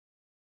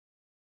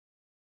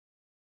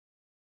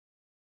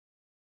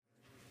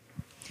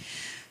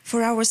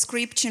For our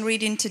scripture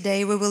reading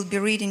today, we will be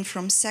reading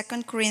from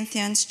 2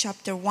 Corinthians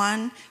chapter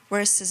 1,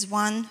 verses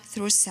 1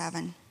 through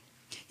 7.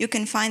 You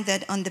can find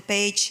that on the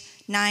page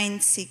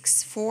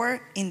 964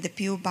 in the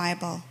Pew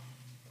Bible.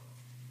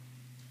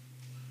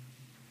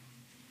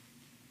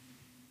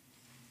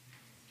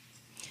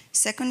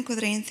 Second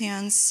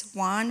Corinthians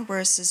 1,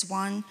 verses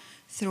 1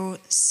 through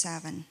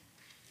 7.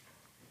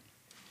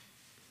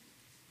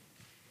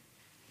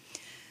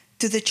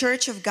 To the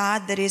church of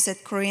God that is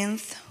at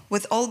Corinth,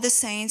 with all the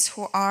saints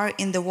who are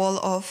in the wall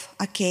of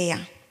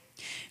Achaia.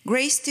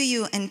 Grace to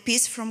you and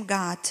peace from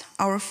God,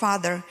 our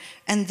Father,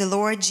 and the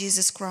Lord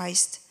Jesus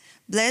Christ.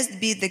 Blessed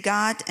be the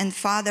God and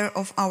Father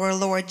of our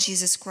Lord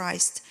Jesus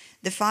Christ,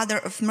 the Father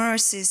of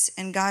mercies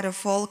and God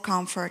of all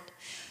comfort,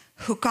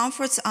 who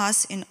comforts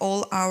us in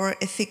all our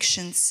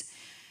afflictions,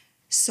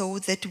 so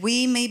that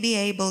we may be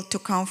able to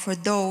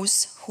comfort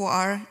those who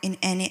are in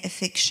any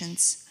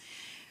afflictions,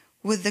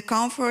 with the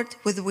comfort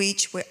with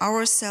which we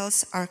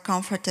ourselves are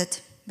comforted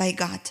by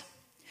God.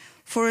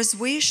 For as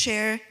we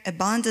share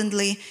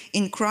abundantly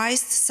in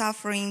Christ's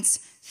sufferings,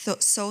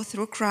 so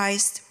through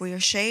Christ we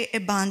share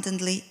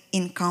abundantly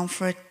in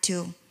comfort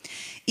too.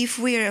 If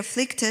we are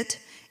afflicted,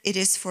 it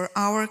is for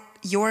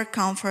your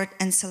comfort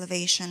and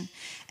salvation.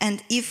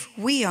 And if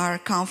we are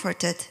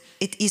comforted,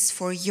 it is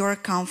for your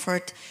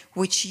comfort,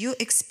 which you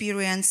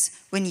experience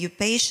when you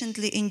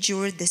patiently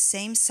endure the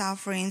same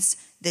sufferings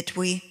that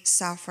we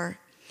suffer.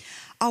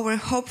 Our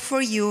hope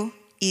for you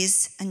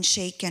is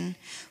unshaken,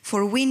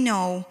 for we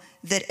know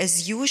that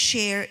as you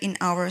share in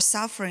our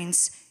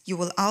sufferings, you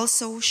will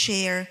also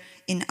share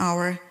in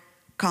our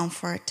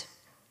comfort.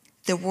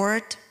 The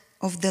word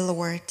of the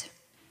Lord.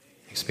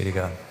 Thanks be to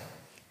God.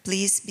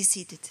 Please be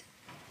seated.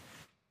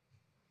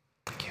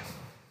 Thank you.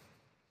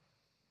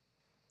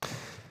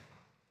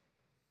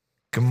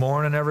 Good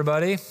morning,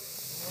 everybody.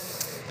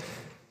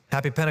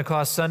 Happy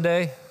Pentecost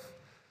Sunday.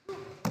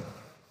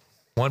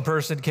 One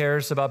person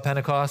cares about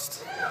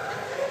Pentecost.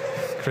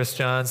 Chris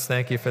Johns,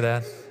 thank you for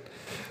that.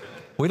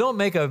 We don't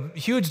make a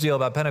huge deal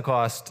about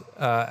Pentecost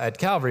at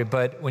Calvary,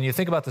 but when you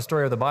think about the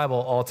story of the Bible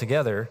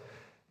altogether,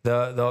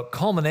 the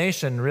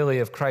culmination really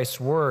of Christ's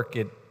work,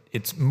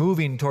 it's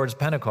moving towards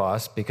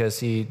Pentecost because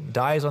he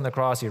dies on the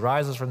cross, he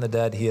rises from the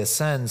dead, he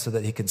ascends so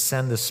that he can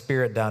send the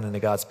Spirit down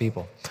into God's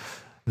people.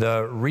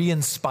 The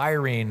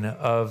re-inspiring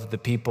of the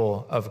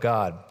people of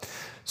God.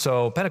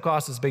 So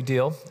Pentecost is a big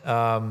deal,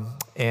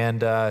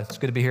 and it's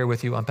good to be here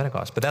with you on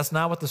Pentecost. But that's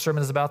not what the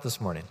sermon is about this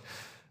morning.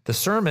 The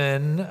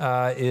sermon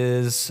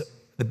is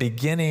the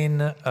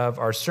beginning of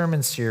our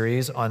sermon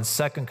series on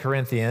 2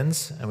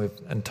 Corinthians, and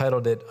we've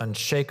entitled it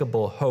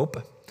Unshakable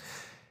Hope.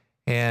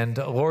 And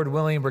Lord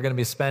willing, we're going to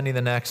be spending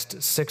the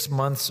next 6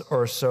 months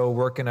or so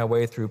working our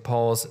way through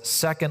Paul's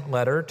second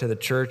letter to the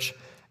church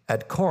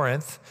at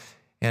Corinth.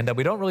 And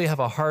we don't really have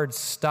a hard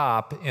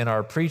stop in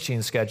our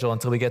preaching schedule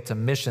until we get to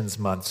Missions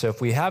Month. So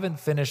if we haven't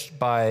finished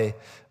by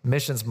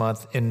Missions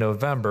Month in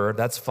November,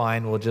 that's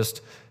fine. We'll just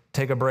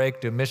take a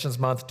break, do Missions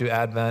Month, do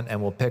Advent,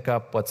 and we'll pick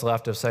up what's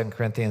left of 2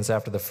 Corinthians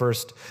after the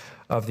first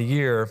of the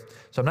year.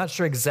 So I'm not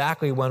sure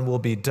exactly when we'll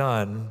be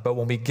done, but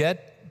when we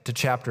get to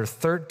chapter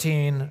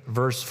 13,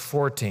 verse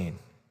 14,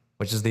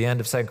 which is the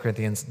end of 2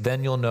 Corinthians,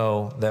 then you'll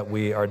know that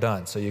we are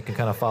done. So you can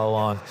kind of follow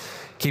along,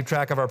 keep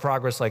track of our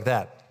progress like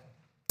that.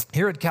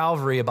 Here at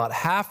Calvary, about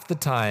half the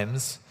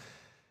times,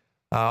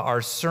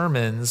 our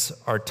sermons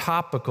are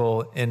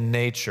topical in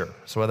nature.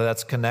 So whether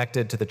that's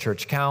connected to the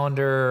church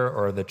calendar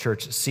or the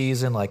church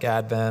season like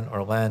Advent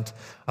or Lent,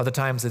 other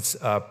times it's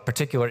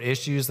particular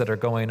issues that are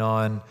going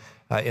on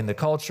in the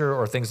culture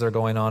or things that are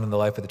going on in the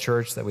life of the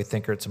church that we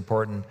think it's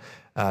important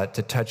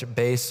to touch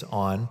base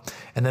on.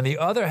 And then the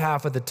other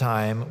half of the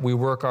time, we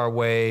work our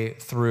way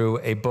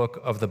through a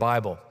book of the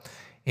Bible.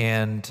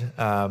 And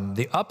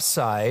the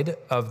upside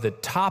of the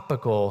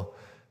topical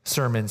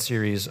sermon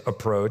series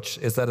approach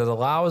is that it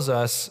allows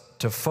us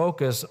to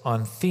focus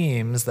on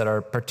themes that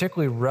are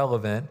particularly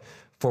relevant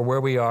for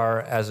where we are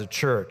as a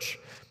church.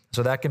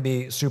 So that can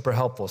be super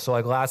helpful. So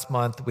like last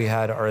month, we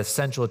had our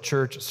Essential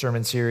Church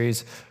sermon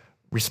series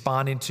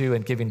responding to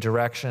and giving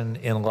direction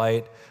in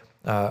light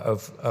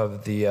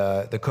of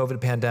the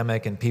COVID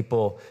pandemic and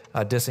people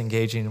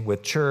disengaging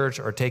with church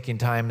or taking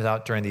time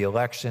out during the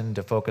election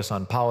to focus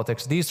on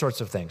politics. These sorts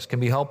of things can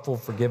be helpful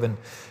for given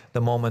the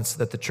moments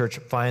that the church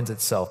finds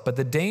itself. But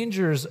the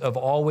dangers of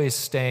always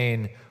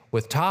staying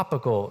with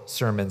topical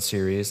sermon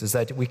series is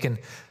that we can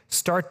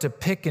start to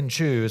pick and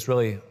choose.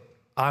 Really,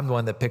 I'm the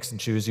one that picks and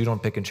chooses. You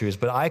don't pick and choose.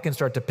 But I can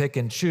start to pick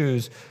and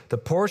choose the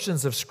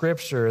portions of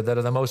Scripture that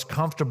are the most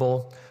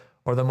comfortable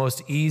or the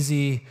most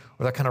easy,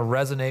 or that kind of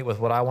resonate with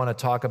what I want to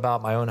talk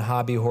about, my own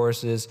hobby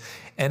horses.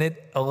 And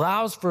it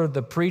allows for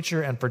the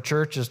preacher and for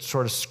churches to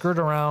sort of skirt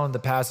around the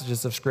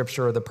passages of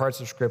Scripture or the parts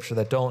of Scripture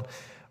that don't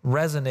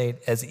resonate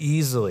as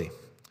easily.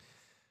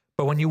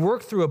 But when you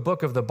work through a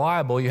book of the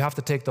Bible, you have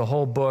to take the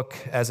whole book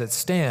as it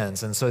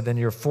stands. And so then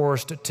you're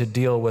forced to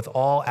deal with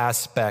all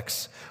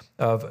aspects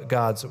of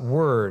God's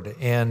Word.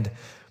 And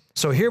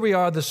So here we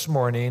are this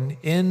morning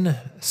in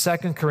 2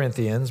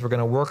 Corinthians. We're going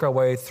to work our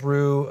way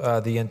through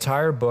the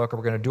entire book.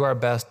 We're going to do our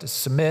best to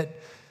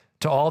submit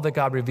to all that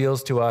God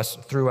reveals to us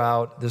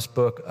throughout this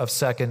book of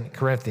 2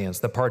 Corinthians,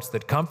 the parts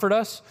that comfort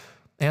us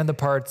and the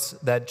parts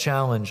that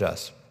challenge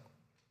us.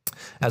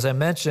 As I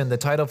mentioned, the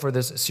title for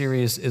this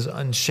series is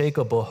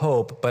Unshakable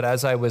Hope, but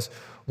as I was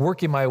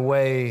working my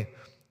way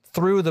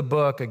through the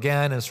book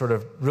again and sort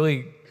of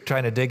really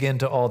trying to dig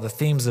into all the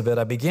themes of it,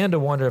 I began to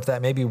wonder if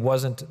that maybe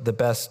wasn't the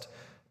best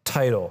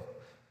title.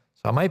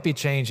 So I might be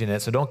changing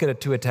it, so don't get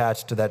it too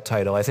attached to that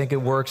title. I think it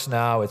works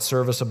now, it's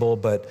serviceable,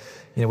 but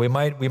we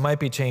might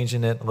be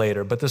changing it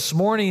later. But this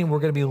morning we're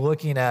going to be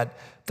looking at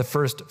the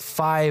first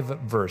 5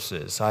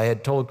 verses. I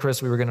had told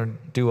Chris we were going to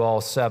do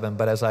all 7,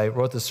 but as I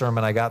wrote the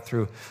sermon, I got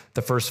through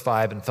the first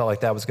 5 and felt like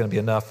that was going to be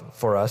enough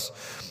for us.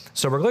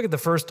 So we're going to look at the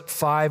first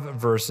 5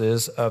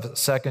 verses of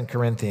 2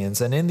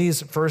 Corinthians. And in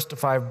these first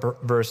 5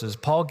 verses,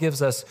 Paul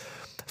gives us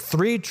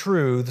 3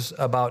 truths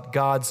about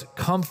God's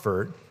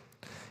comfort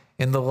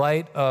in the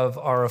light of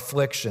our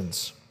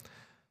afflictions.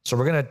 So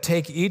we're going to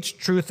take each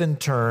truth in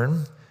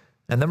turn,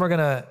 and then we're going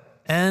to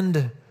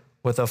end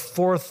with a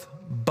 4th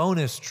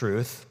bonus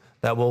truth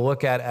that we'll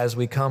look at as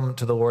we come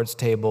to the Lord's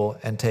table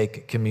and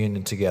take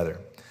communion together.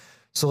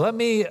 So let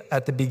me,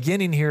 at the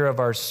beginning here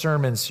of our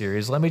sermon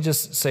series, let me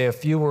just say a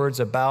few words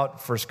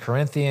about 1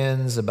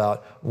 Corinthians,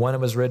 about when it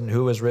was written,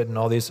 who was written,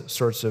 all these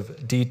sorts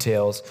of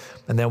details,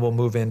 and then we'll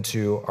move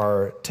into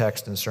our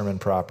text and sermon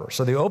proper.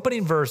 So the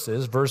opening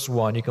verses, verse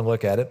 1, you can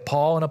look at it,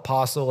 Paul, an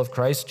apostle of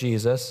Christ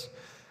Jesus,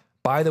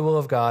 by the will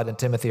of God, and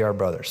Timothy, our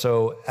brother.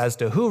 So as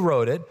to who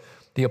wrote it,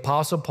 the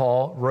apostle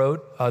Paul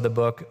wrote the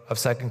book of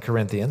 2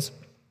 Corinthians.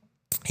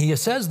 He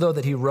says, though,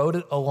 that he wrote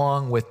it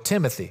along with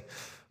Timothy.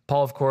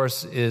 Paul, of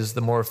course, is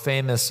the more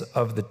famous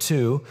of the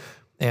two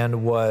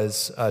and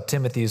was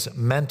Timothy's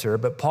mentor.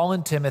 But Paul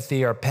and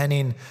Timothy are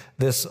penning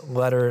this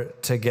letter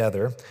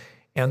together,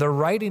 and they're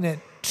writing it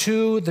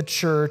to the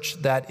church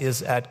that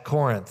is at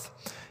Corinth.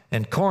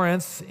 And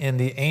Corinth, in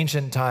the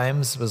ancient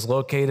times, was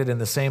located in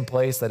the same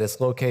place that it's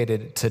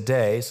located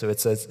today. So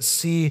it's a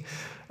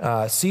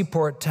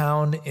seaport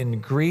town in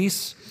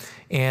Greece,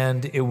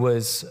 and it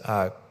was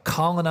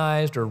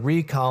colonized or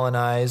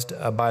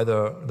recolonized by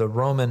the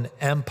Roman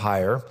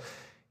Empire.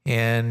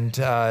 And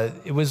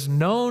it was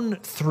known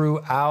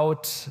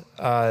throughout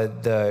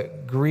the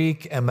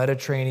Greek and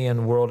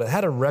Mediterranean world. It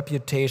had a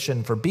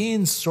reputation for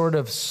being sort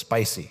of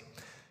spicy.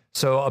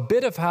 So a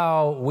bit of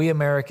how we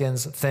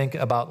Americans think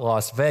about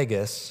Las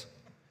Vegas,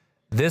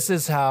 this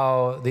is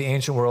how the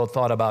ancient world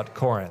thought about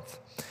Corinth.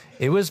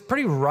 It was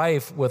pretty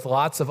rife with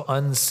lots of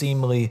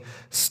unseemly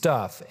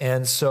stuff.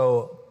 And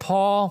so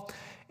Paul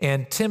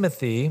and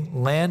Timothy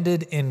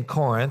landed in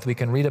Corinth. We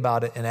can read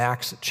about it in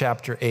Acts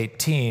chapter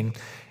 18.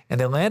 And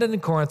they landed in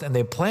Corinth and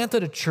they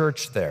planted a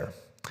church there.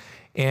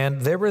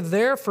 And they were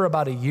there for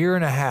about 1.5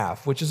 years,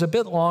 which is a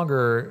bit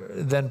longer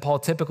than Paul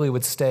typically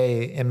would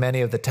stay in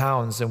many of the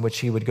towns in which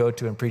he would go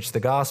to and preach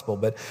the gospel.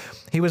 But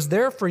he was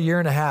there for 1.5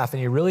 years,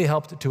 and he really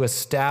helped to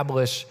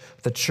establish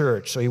the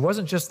church. So he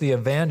wasn't just the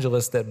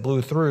evangelist that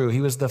blew through.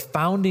 He was the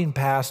founding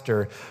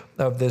pastor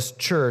of this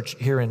church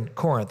here in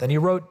Corinth. And he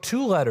wrote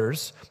 2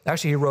 letters.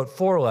 Actually, he wrote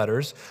 4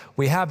 letters.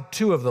 We have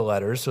 2 of the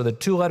letters. So the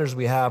 2 letters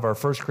we have are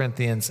 1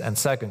 Corinthians and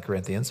 2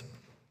 Corinthians.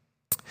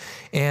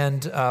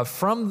 And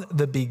from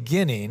the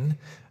beginning,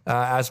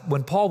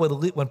 when Paul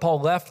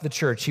left the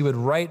church, he would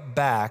write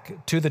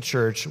back to the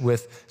church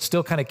with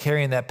still kind of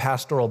carrying that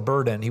pastoral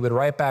burden. He would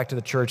write back to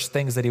the church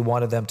things that he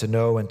wanted them to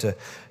know and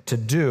to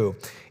do.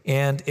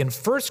 And in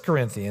 1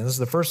 Corinthians,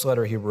 the first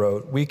letter he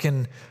wrote, we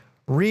can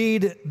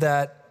read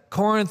that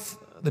Corinth,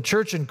 the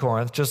church in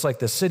Corinth, just like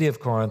the city of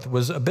Corinth,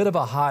 was a bit of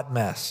a hot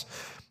mess.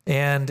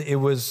 And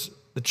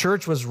the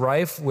church was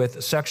rife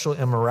with sexual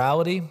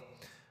immorality,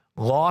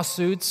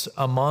 lawsuits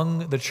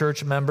among the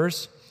church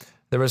members.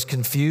 There was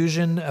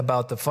confusion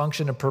about the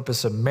function and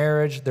purpose of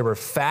marriage. There were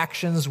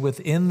factions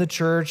within the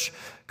church,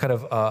 kind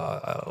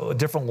of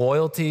different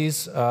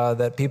loyalties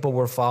that people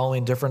were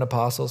following different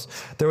apostles.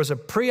 There was a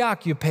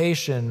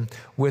preoccupation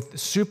with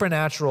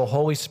supernatural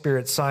Holy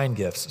Spirit sign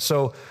gifts.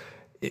 So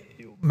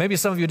maybe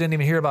some of you didn't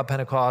even hear about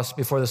Pentecost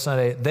before the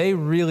Sunday. They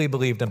really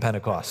believed in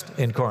Pentecost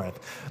in Corinth.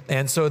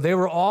 And so they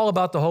were all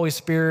about the Holy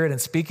Spirit and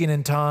speaking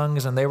in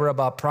tongues, and they were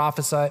about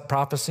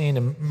prophesying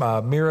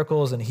and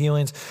miracles and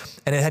healings.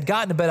 And it had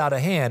gotten a bit out of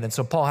hand, and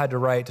so Paul had to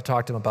write to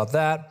talk to them about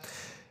that.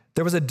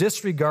 There was a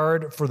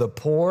disregard for the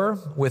poor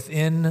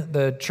within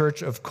the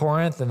church of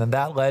Corinth, and then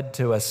that led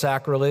to a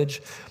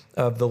sacrilege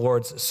of the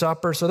Lord's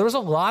Supper. So there was a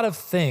lot of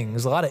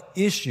things, a lot of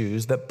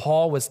issues that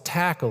Paul was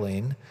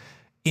tackling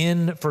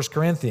in 1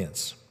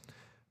 Corinthians.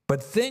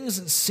 But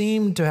things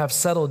seem to have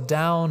settled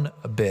down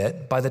a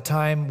bit by the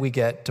time we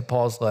get to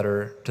Paul's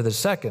letter to the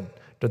second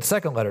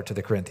letter to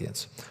the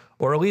Corinthians.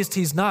 Or at least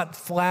he's not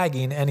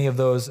flagging any of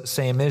those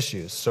same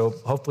issues. So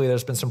hopefully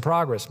there's been some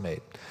progress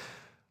made.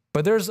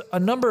 But there's a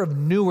number of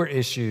newer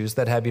issues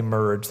that have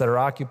emerged that are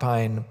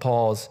occupying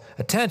Paul's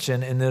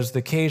attention, and there's the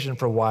occasion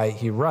for why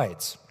he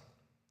writes.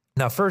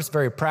 Now, first,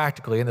 very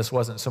practically, and this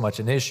wasn't so much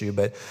an issue,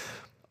 but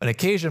an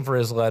occasion for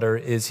his letter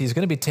is he's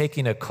going to be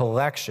taking a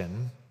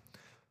collection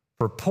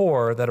for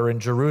poor that are in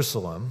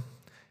Jerusalem,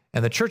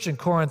 and the church in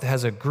Corinth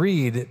has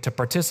agreed to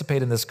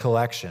participate in this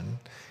collection.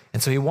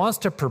 And so he wants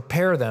to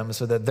prepare them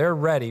so that they're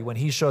ready when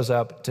he shows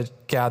up to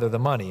gather the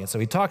money. And so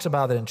he talks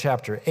about it in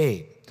chapter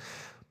 8.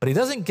 But he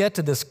doesn't get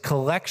to this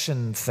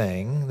collection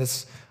thing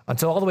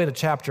until all the way to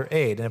chapter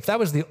 8. And if that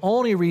was the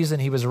only reason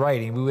he was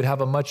writing, we would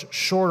have a much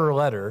shorter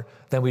letter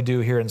than we do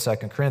here in 2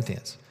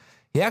 Corinthians.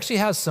 He actually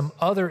has some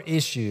other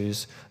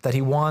issues that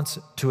he wants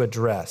to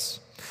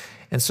address.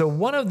 And so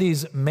one of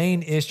these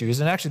main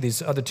issues, and actually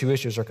these other two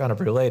issues are kind of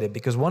related,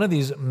 because one of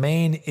these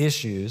main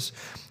issues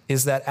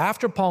is that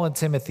after Paul and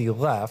Timothy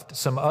left,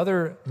 some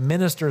other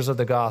ministers of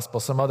the gospel,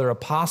 some other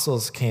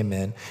apostles came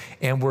in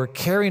and were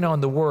carrying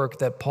on the work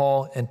that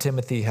Paul and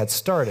Timothy had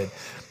started.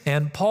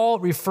 And Paul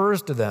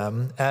refers to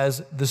them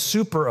as the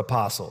super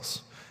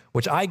apostles,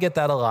 which I get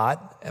that a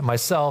lot,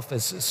 myself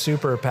as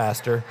super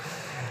pastor.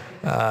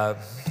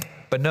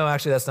 But no,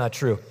 actually, that's not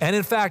true. And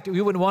in fact,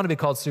 we wouldn't want to be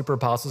called super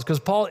apostles because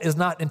Paul is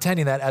not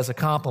intending that as a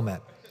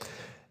compliment.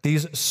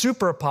 These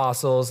super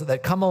apostles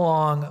that come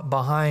along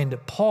behind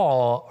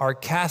Paul are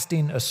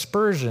casting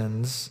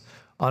aspersions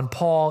on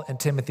Paul and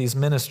Timothy's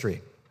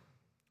ministry.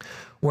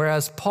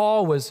 Whereas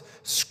Paul was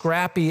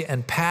scrappy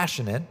and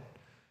passionate,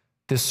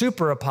 the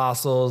super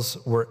apostles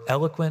were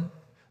eloquent,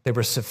 they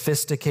were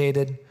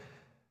sophisticated,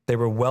 they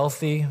were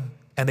wealthy,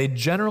 and they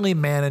generally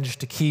managed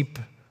to keep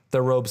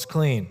their robes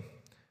clean.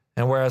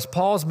 And whereas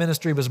Paul's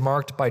ministry was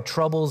marked by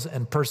troubles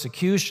and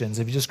persecutions,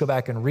 if you just go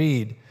back and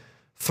read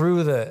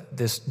through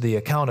the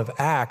account of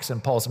Acts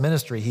and Paul's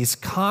ministry, he's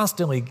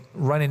constantly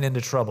running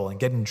into trouble and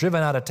getting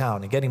driven out of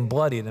town and getting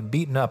bloodied and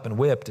beaten up and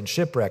whipped and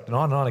shipwrecked and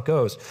on it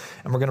goes.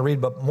 And we're going to read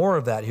about more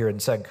of that here in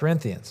 2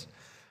 Corinthians.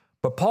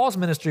 But Paul's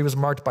ministry was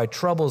marked by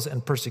troubles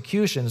and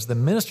persecutions. The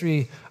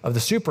ministry of the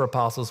super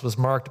apostles was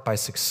marked by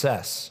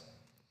success.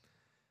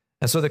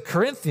 And so the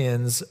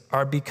Corinthians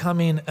are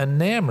becoming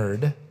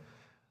enamored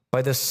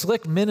by the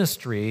slick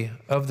ministry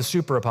of the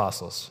super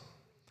apostles.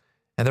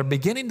 And they're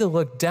beginning to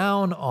look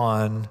down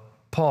on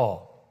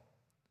Paul.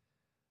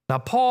 Now,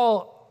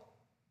 Paul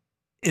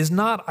is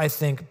not, I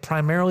think,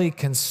 primarily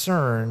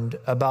concerned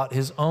about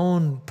his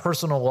own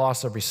personal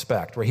loss of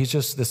respect, where he's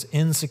just this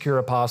insecure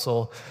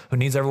apostle who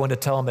needs everyone to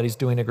tell him that he's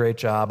doing a great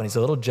job, and he's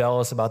a little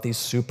jealous about these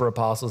super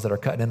apostles that are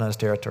cutting in on his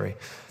territory.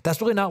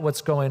 That's really not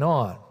what's going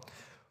on.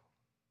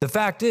 The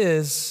fact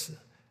is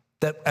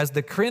that as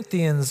the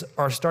Corinthians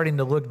are starting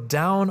to look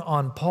down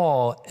on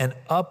Paul and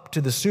up to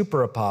the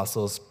super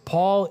apostles,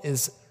 Paul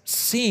is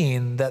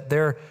seeing that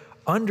their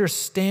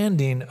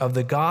understanding of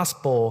the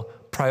gospel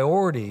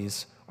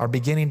priorities are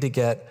beginning to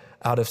get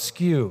out of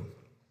skew.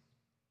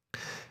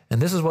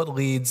 And this is what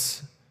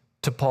leads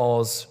to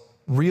Paul's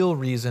real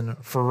reason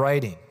for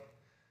writing.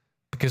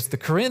 Because the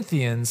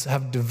Corinthians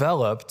have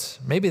developed,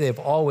 maybe they've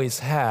always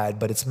had,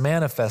 but it's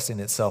manifesting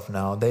itself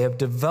now. They have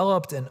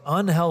developed an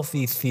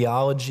unhealthy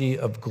theology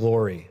of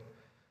glory.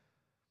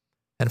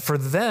 And for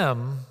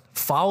them,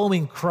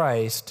 following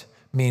Christ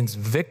means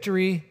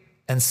victory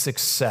and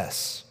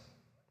success,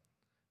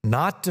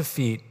 not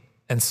defeat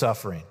and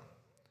suffering.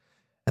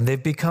 And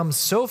they've become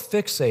so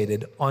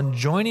fixated on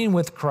joining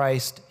with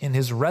Christ in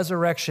his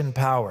resurrection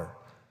power,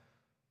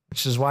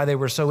 which is why they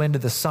were so into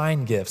the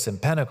sign gifts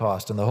and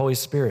Pentecost and the Holy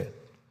Spirit,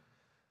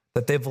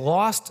 that they've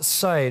lost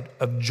sight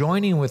of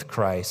joining with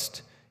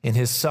Christ in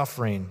his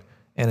suffering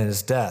and in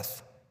his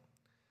death.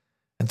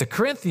 And the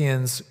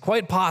Corinthians,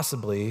 quite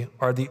possibly,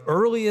 are the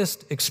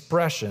earliest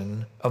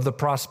expression of the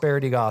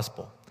prosperity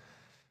gospel.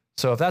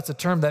 So if that's a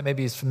term that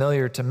maybe is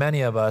familiar to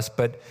many of us,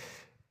 but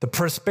the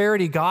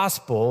prosperity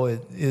gospel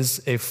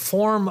is a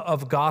form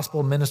of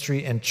gospel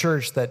ministry and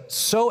church that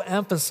so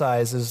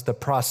emphasizes the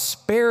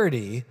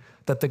prosperity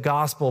that the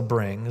gospel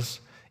brings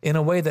in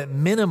a way that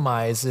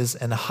minimizes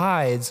and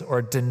hides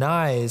or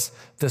denies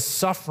the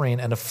suffering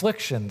and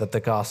affliction that the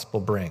gospel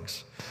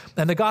brings.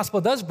 And the gospel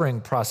does bring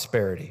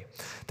prosperity.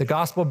 The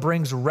gospel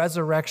brings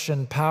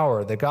resurrection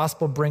power. The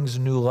gospel brings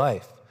new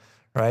life,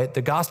 right?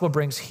 The gospel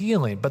brings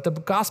healing, but the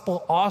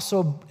gospel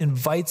also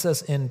invites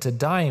us into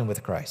dying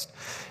with Christ.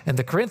 And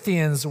the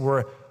Corinthians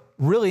were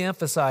really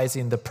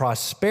emphasizing the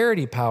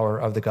prosperity power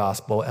of the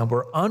gospel and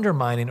were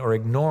undermining or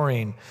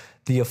ignoring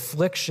the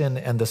affliction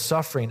and the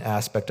suffering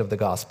aspect of the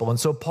gospel. And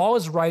so Paul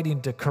is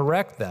writing to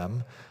correct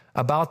them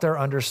about their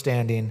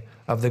understanding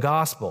of the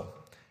gospel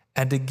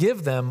and to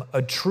give them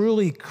a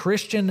truly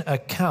Christian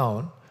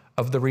account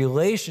of the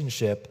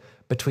relationship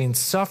between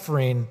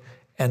suffering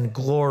and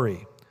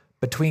glory,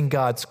 between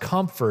God's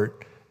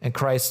comfort and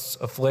Christ's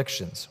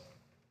afflictions.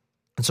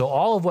 And so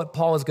all of what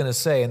Paul is going to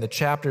say in the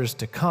chapters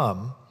to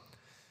come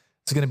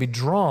is going to be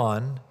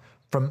drawn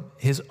from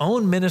his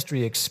own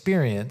ministry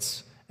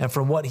experience and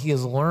from what he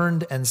has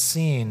learned and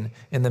seen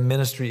in the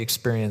ministry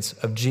experience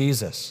of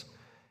Jesus.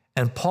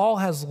 And Paul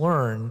has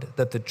learned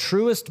that the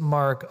truest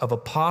mark of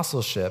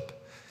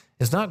apostleship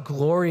is not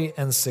glory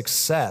and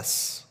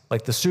success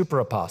like the super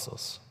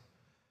apostles,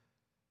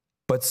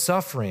 but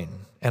suffering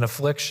and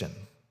affliction.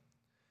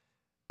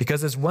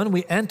 Because it's when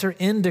we enter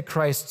into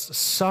Christ's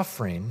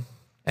suffering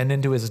and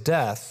into his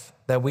death,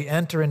 that we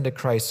enter into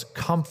Christ's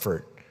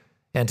comfort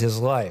and his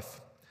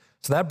life.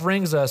 So that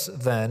brings us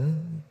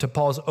then to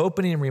Paul's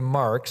opening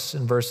remarks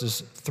in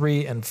verses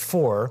 3 and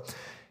 4,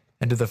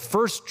 and to the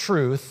first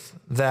truth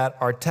that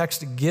our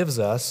text gives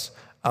us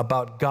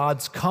about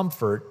God's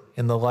comfort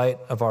in the light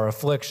of our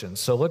afflictions.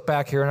 So look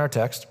back here in our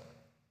text,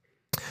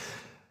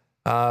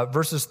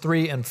 verses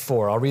 3 and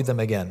 4. I'll read them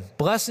again.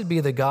 Blessed be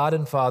the God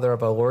and Father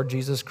of our Lord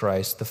Jesus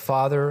Christ, the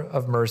Father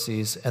of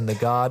mercies and the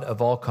God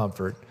of all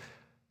comfort,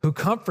 who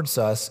comforts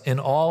us in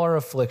all our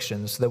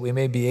afflictions, so that we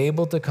may be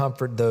able to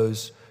comfort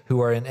those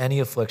who are in any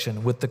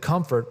affliction with the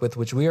comfort with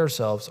which we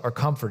ourselves are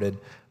comforted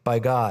by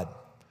God.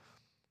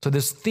 So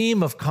this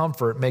theme of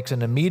comfort makes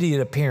an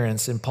immediate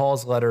appearance in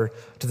Paul's letter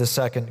to the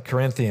 2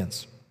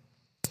 Corinthians.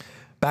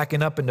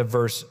 Backing up into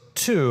verse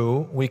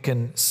 2, we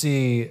can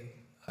see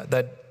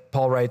that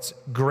Paul writes,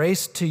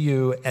 grace to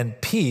you and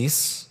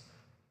peace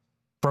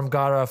from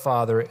God our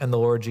Father and the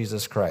Lord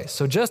Jesus Christ.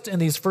 So just in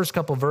these first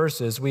couple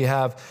verses, we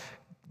have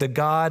that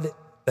God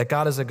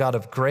is a God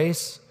of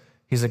grace.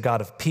 He's a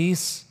God of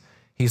peace.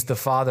 He's the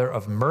Father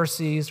of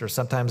mercies, or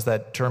sometimes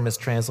that term is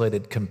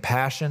translated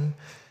compassion.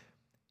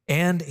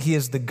 And he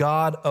is the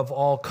God of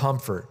all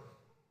comfort.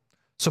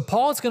 So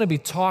Paul is going to be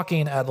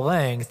talking at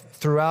length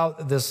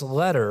throughout this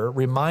letter,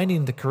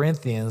 reminding the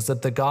Corinthians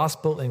that the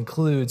gospel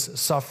includes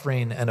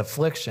suffering and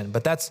affliction.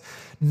 But that's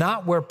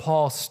not where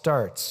Paul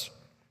starts.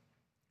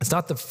 It's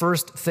not the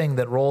first thing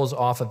that rolls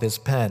off of his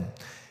pen.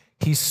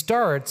 He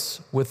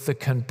starts with the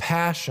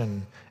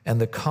compassion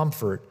and the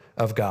comfort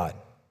of God.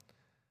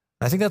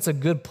 I think that's a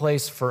good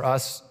place for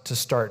us to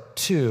start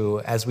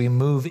too as we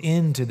move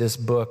into this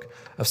book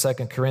of 2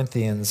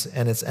 Corinthians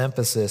and its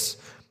emphasis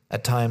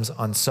at times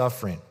on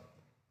suffering.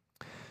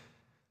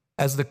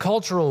 As the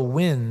cultural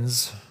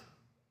winds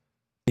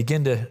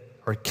begin to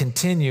or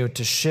continue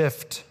to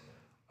shift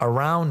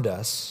around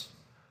us,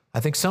 I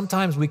think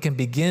sometimes we can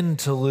begin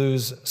to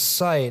lose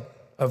sight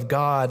of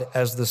God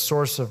as the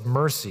source of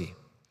mercy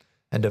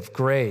and of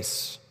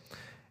grace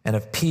and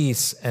of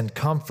peace and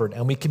comfort.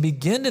 And we can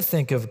begin to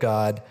think of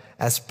God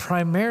as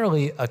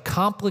primarily a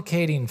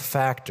complicating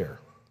factor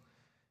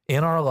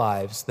in our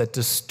lives that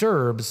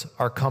disturbs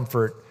our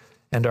comfort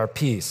and our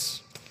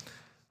peace.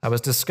 I was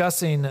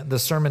discussing the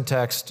sermon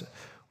text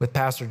with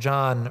Pastor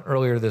John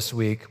earlier this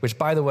week, which,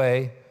 by the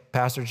way,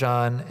 Pastor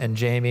John and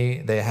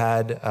Jamie, they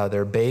had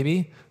their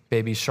baby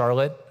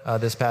Charlotte,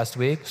 this past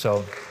week.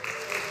 So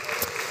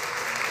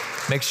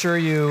make sure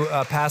you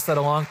pass that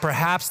along.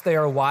 Perhaps they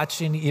are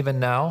watching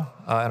even now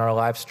in our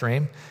live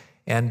stream.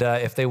 And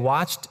if they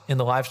watched in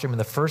the live stream in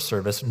the first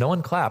service, no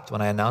one clapped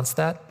when I announced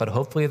that, but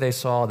hopefully they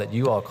saw that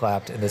you all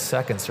clapped in the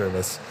second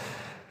service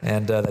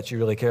and that you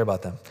really care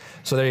about them.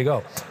 So there you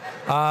go.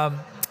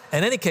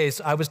 In any case,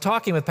 I was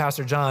talking with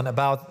Pastor John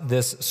about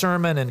this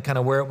sermon and kind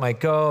of where it might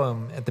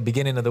go at the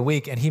beginning of the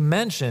week, and he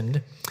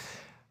mentioned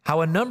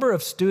how a number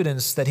of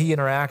students that he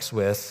interacts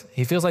with,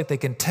 he feels like they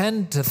can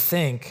tend to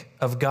think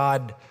of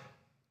God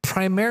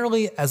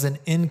primarily as an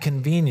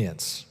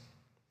inconvenience,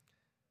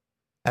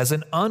 as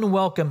an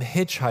unwelcome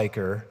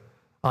hitchhiker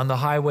on the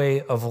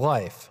highway of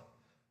life,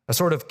 a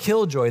sort of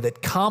killjoy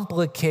that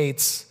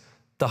complicates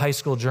the high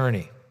school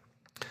journey.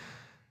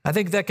 I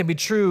think that can be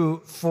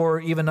true for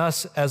even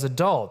us as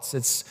adults.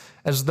 It's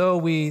as though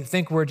we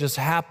think we're just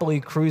happily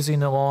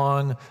cruising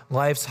along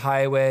life's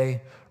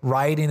highway,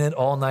 riding it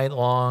all night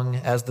long,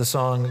 as the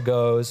song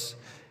goes.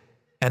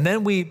 And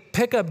then we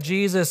pick up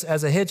Jesus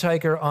as a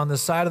hitchhiker on the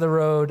side of the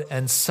road,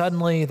 and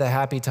suddenly the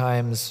happy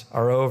times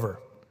are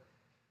over.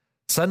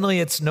 Suddenly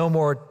it's no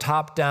more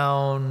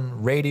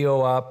top-down,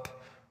 radio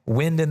up,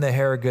 wind in the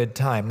hair good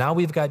time. Now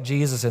we've got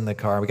Jesus in the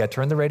car. We got to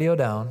turn the radio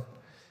down.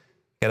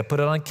 Got to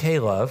put it on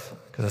K-Love,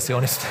 because that's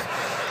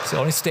the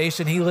only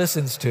station he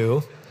listens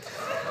to.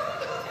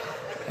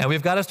 And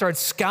we've got to start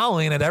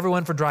scowling at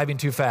everyone for driving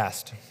too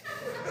fast.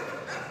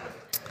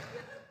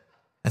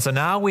 And so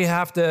now we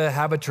have to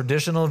have a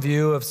traditional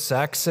view of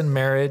sex and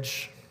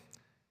marriage,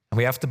 and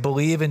we have to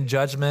believe in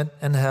judgment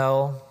and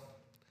hell.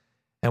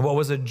 And what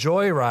was a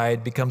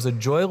joyride becomes a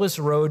joyless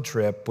road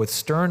trip with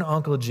stern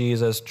Uncle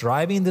Jesus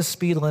driving the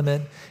speed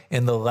limit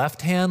in the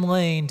left-hand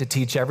lane to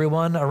teach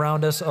everyone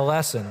around us a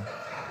lesson.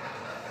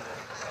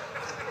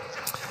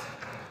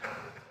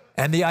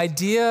 And the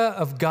idea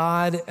of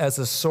God as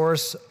a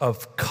source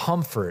of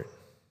comfort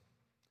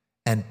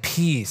and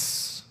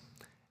peace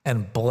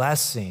and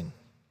blessing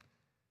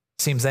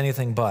seems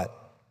anything but.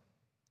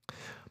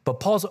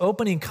 But Paul's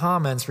opening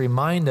comments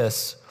remind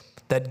us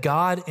that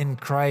God in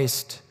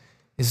Christ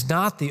is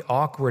not the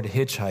awkward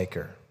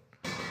hitchhiker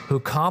who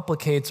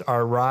complicates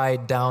our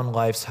ride down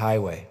life's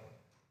highway.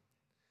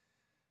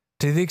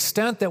 To the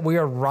extent that we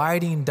are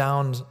riding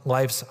down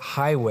life's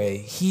highway,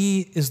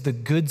 he is the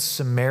Good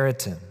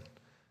Samaritan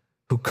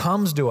who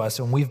comes to us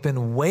when we've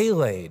been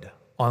waylaid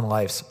on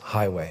life's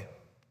highway.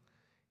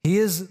 He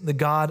is the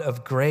God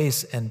of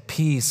grace and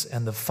peace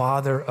and the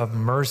Father of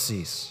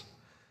mercies.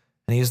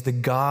 And he is the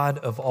God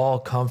of all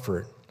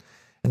comfort.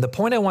 And the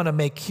point I want to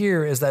make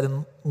here is that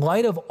in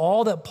light of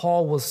all that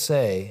Paul will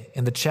say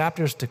in the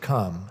chapters to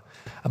come,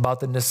 about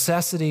the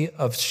necessity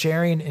of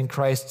sharing in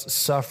Christ's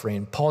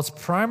suffering, Paul's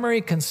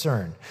primary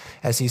concern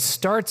as he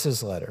starts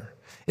his letter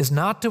is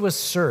not to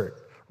assert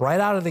right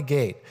out of the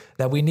gate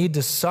that we need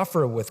to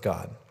suffer with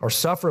God or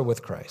suffer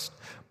with Christ,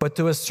 but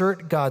to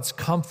assert God's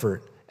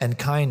comfort and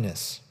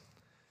kindness.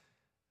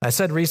 I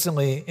said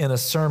recently in a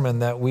sermon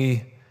that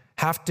we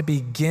have to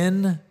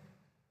begin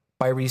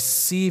by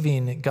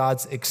receiving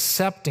God's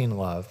accepting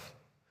love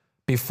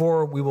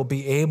before we will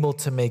be able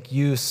to make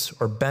use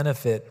or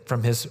benefit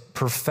from his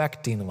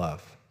perfecting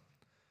love.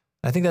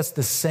 I think that's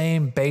the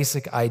same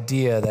basic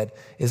idea that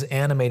is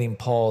animating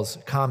Paul's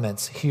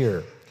comments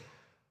here.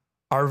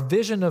 Our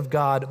vision of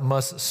God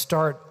must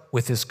start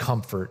with his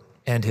comfort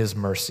and his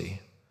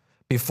mercy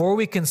before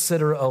we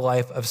consider a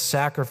life of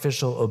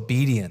sacrificial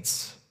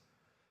obedience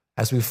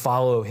as we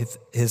follow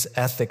his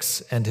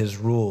ethics and his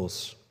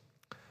rules.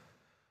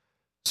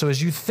 So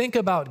as you think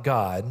about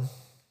God,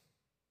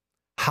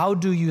 how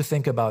do you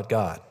think about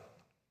God?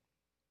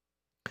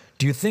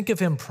 Do you think of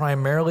him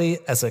primarily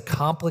as a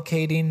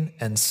complicating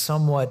and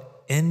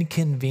somewhat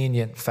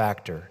inconvenient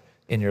factor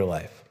in your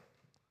life?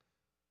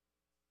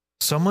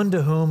 Someone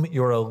to whom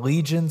your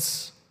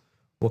allegiance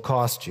will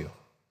cost you?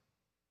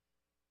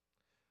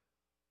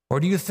 Or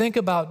do you think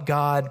about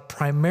God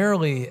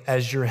primarily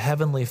as your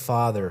heavenly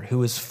Father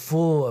who is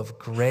full of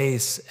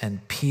grace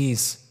and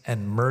peace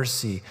and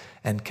mercy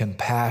and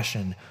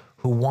compassion,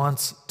 who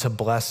wants to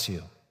bless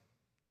you?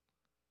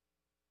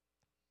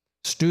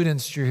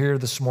 Students, you're here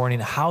this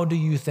morning. How do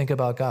you think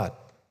about God?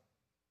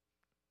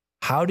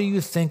 How do you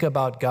think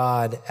about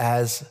God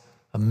as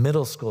a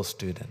middle school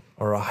student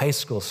or a high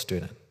school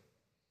student?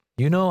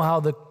 You know how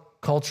the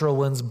cultural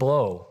winds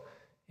blow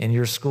in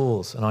your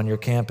schools and on your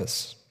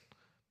campus.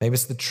 Maybe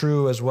it's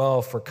true as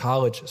well for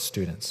college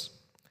students.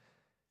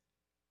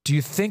 Do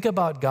you think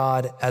about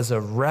God as a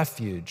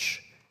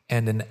refuge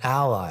and an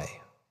ally?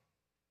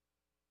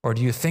 Or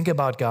do you think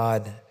about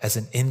God as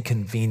an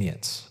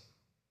inconvenience?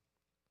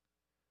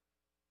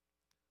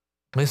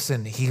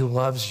 Listen, he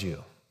loves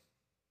you.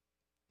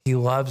 He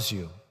loves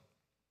you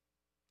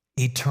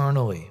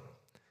eternally,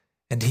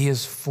 and he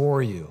is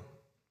for you.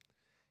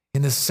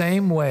 In the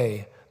same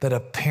way that a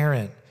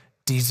parent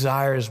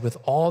desires with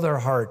all their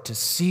heart to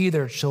see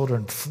their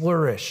children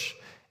flourish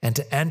and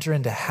to enter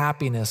into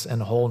happiness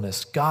and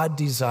wholeness, God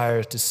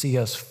desires to see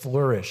us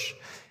flourish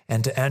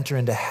and to enter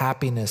into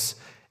happiness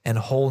and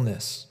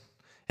wholeness.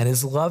 And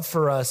his love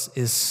for us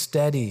is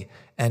steady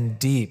and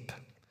deep,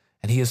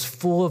 and he is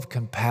full of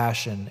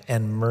compassion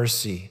and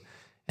mercy,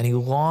 and he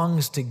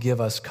longs to give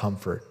us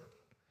comfort.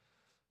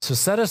 So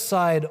set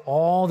aside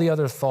all the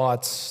other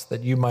thoughts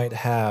that you might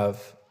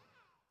have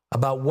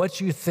about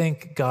what you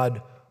think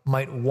God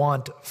might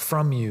want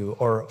from you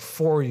or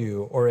for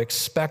you or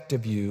expect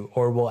of you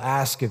or will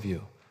ask of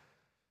you.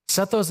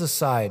 Set those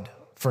aside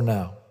for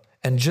now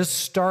and just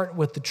start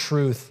with the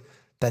truth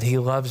that he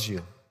loves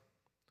you,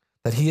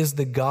 that he is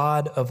the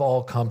God of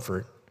all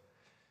comfort.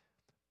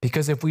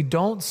 Because if we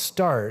don't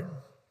start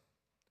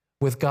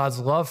with God's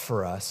love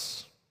for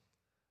us,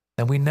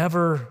 then we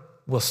never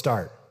will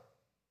start.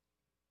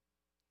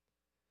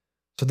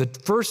 So the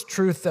first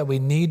truth that we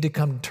need to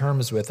come to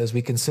terms with as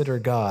we consider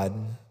God,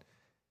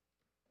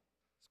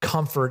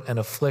 comfort and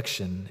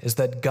affliction, is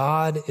that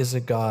God is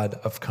a God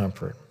of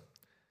comfort.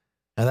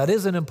 And that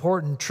is an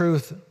important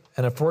truth,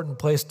 an important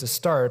place to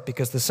start,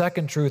 because the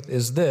second truth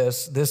is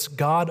this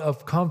God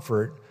of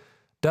comfort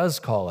does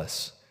call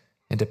us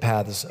into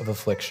paths of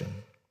affliction.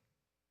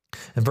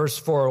 In verse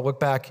 4, look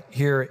back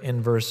here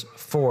in verse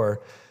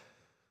 4,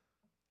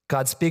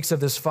 God speaks of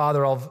this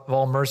Father of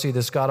all mercy,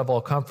 this God of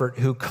all comfort,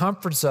 who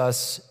comforts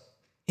us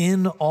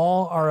in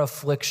all our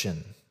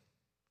affliction,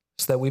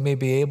 so that we may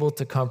be able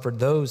to comfort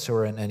those who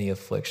are in any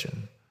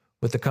affliction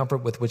with the comfort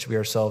with which we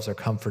ourselves are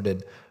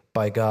comforted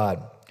by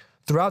God.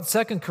 Throughout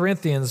 2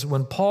 Corinthians,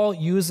 when Paul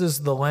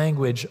uses the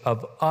language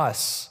of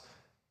us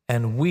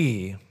and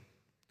we,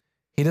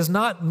 he does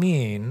not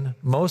mean,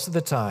 most of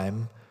the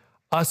time,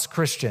 us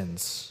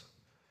Christians.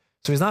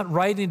 So he's not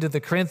writing to the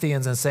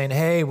Corinthians and saying,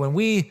 hey, when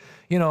we,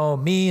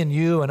 me and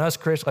you and us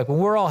Christians, like when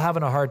we're all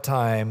having a hard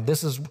time,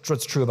 this is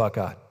what's true about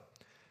God.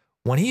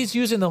 When he's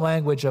using the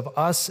language of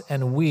us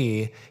and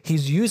we,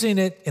 he's using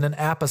it in an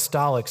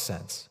apostolic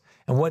sense.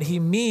 And what he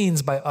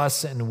means by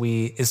us and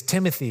we is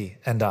Timothy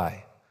and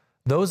I,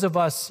 those of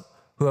us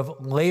who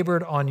have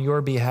labored on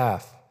your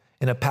behalf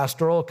in a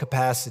pastoral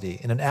capacity,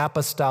 in an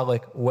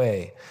apostolic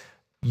way.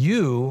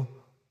 You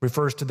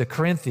refers to the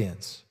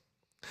Corinthians.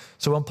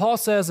 So when Paul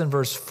says in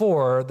verse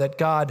 4 that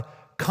God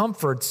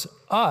comforts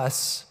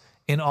us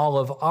in all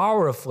of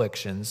our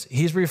afflictions,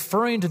 he's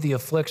referring to the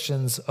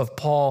afflictions of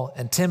Paul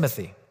and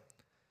Timothy,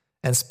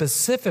 and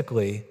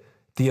specifically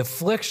the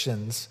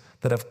afflictions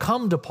that have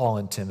come to Paul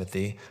and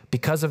Timothy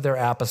because of their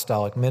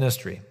apostolic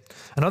ministry.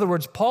 In other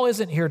words, Paul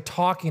isn't here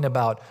talking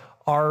about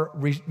our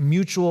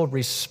mutual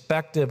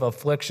respective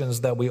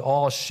afflictions that we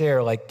all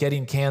share, like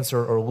getting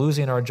cancer or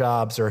losing our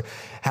jobs or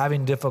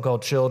having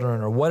difficult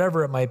children or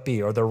whatever it might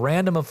be, or the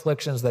random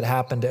afflictions that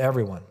happen to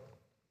everyone.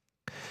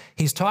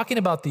 He's talking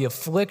about the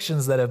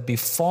afflictions that have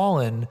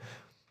befallen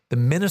the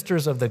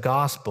ministers of the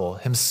gospel,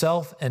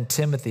 himself and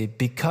Timothy,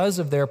 because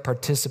of their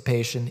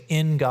participation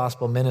in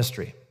gospel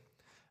ministry.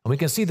 And we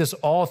can see this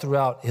all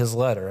throughout his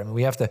letter. I mean,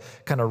 we have to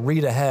kind of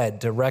read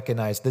ahead to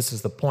recognize this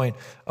is the point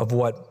of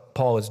what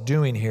Paul is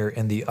doing here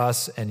in the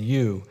us and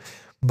you.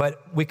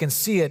 But we can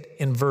see it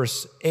in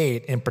verse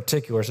 8 in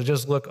particular. So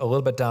just look a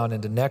little bit down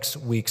into next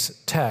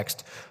week's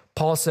text.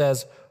 Paul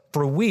says,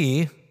 "For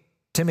we,"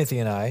 Timothy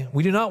and I,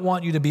 "we do not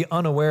want you to be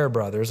unaware,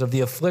 brothers, of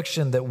the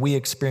affliction that we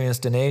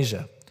experienced in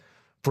Asia.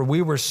 For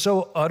we were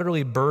so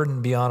utterly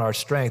burdened beyond our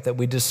strength that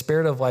we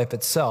despaired of life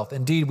itself.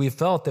 Indeed, we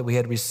felt that we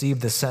had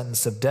received the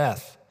sentence of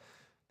death."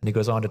 And he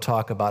goes on to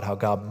talk about how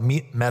God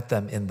met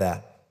them in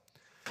that.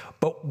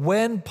 But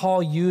when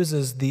Paul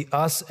uses the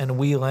us and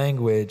we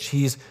language,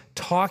 he's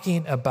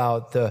talking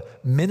about the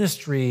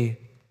ministry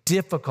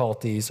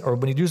difficulties, or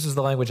when he uses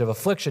the language of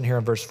affliction here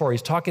in verse 4,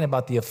 he's talking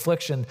about the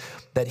affliction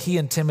that he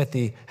and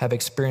Timothy have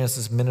experienced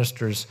as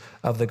ministers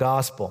of the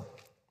gospel.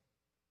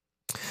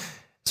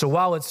 So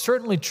while it's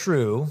certainly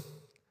true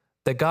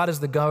that God is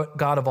the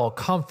God of all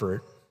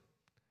comfort,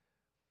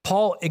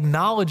 Paul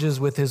acknowledges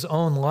with his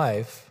own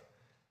life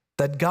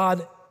that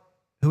God,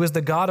 who is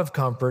the God of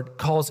comfort,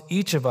 calls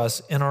each of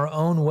us in our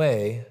own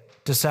way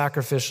to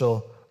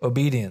sacrificial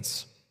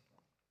obedience.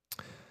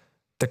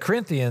 The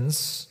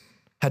Corinthians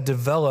had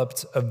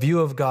developed a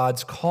view of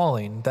God's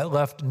calling that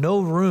left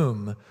no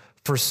room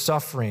for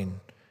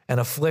suffering and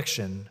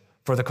affliction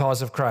for the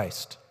cause of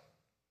Christ.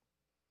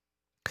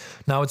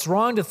 Now, it's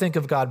wrong to think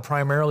of God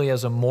primarily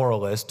as a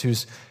moralist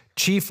whose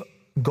chief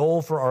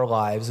goal for our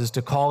lives is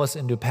to call us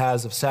into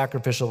paths of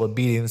sacrificial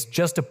obedience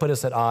just to put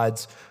us at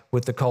odds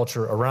with the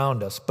culture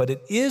around us. But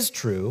it is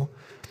true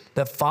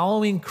that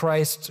following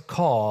Christ's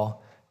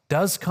call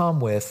does come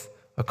with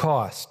a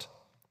cost.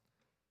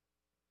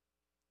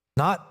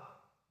 Not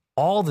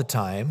all the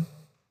time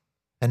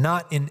and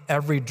not in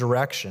every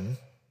direction,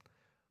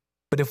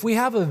 but if we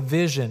have a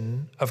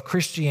vision of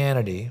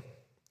Christianity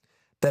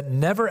that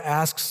never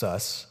asks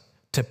us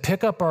to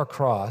pick up our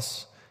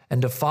cross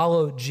and to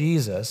follow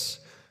Jesus,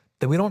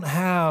 then we don't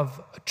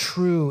have a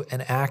true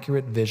and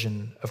accurate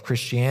vision of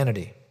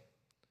Christianity.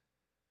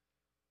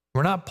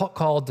 We're not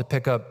called to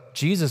pick up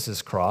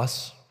Jesus'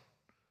 cross.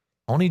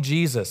 Only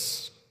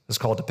Jesus is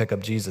called to pick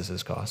up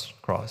Jesus'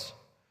 cross.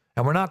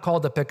 And we're not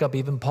called to pick up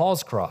even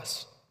Paul's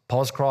cross.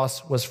 Paul's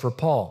cross was for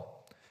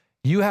Paul.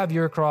 You have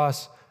your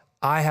cross,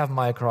 I have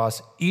my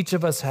cross. Each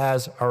of us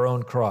has our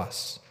own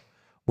cross.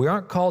 We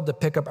aren't called to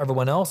pick up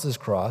everyone else's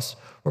cross.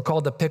 We're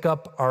called to pick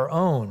up our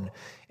own.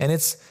 And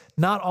it's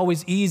not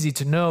always easy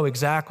to know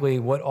exactly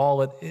what all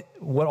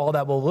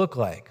that will look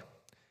like.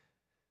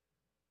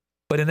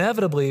 But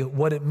inevitably,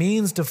 what it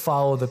means to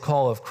follow the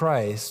call of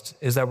Christ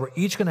is that we're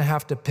each going to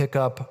have to pick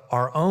up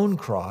our own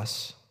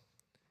cross,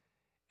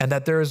 and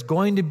that there is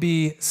going to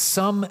be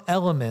some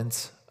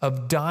element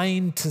of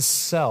dying to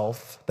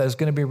self that is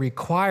going to be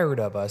required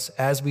of us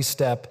as we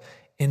step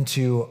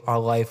into our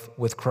life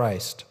with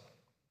Christ.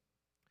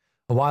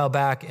 A while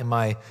back in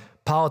my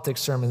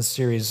politics sermon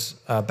series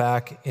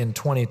back in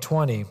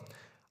 2020,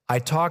 I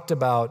talked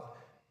about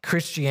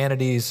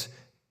Christianity's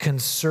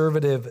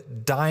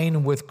conservative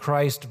dying with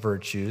Christ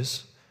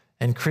virtues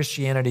and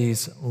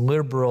Christianity's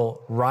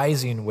liberal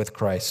rising with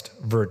Christ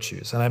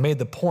virtues. And I made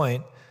the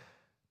point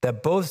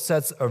that both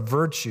sets of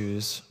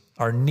virtues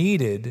are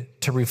needed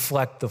to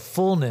reflect the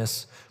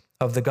fullness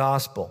of the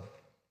gospel.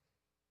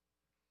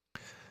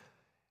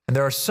 And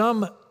there are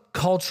some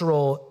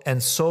cultural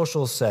and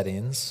social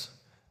settings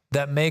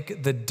that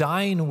make the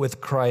dying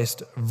with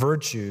Christ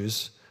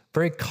virtues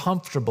very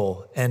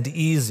comfortable and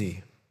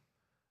easy.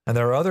 And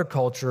there are other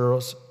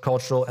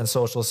cultural and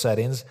social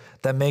settings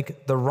that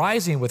make the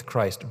rising with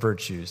Christ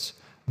virtues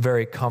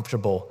very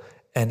comfortable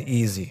and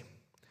easy.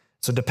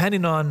 So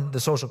depending on the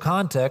social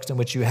context in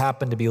which you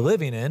happen to be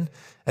living in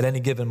at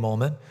any given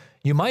moment,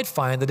 you might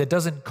find that it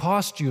doesn't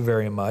cost you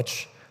very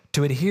much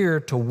to adhere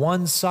to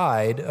one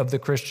side of the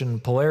Christian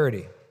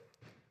polarity.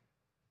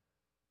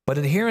 But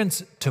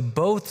adherence to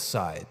both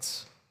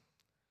sides,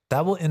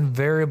 that will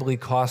invariably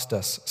cost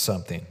us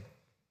something.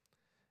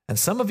 And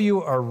some of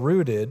you are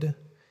rooted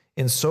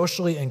in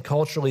socially and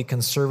culturally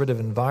conservative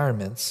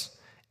environments,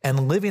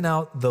 and living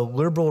out the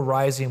liberal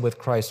rising with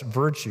Christ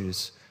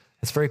virtues,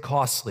 it's very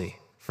costly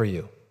for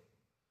you.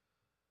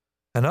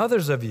 And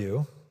others of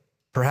you,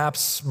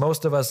 perhaps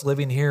most of us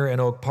living here in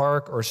Oak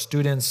Park or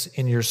students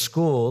in your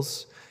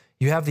schools,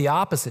 you have the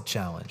opposite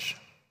challenge.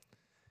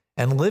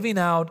 And living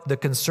out the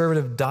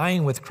conservative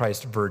dying with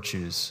Christ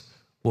virtues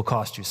will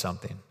cost you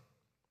something.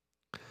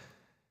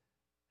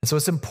 And so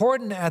it's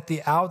important at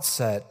the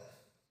outset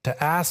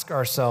to ask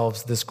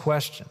ourselves this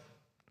question: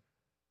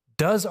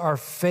 does our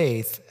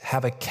faith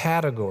have a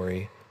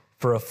category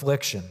for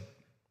affliction?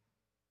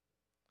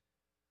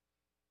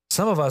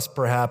 Some of us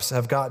perhaps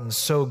have gotten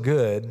so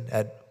good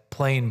at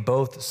playing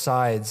both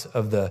sides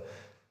of the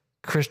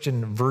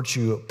Christian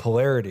virtue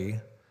polarity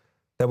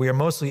that we are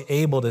mostly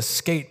able to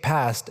skate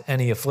past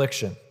any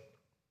affliction.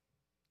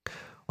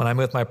 When I'm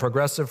with my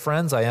progressive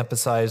friends, I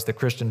emphasize the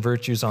Christian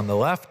virtues on the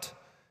left,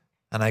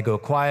 and I go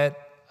quiet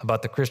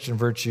about the Christian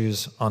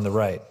virtues on the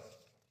right.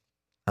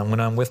 And when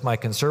I'm with my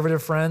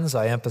conservative friends,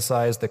 I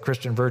emphasize the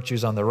Christian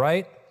virtues on the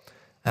right,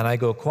 and I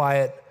go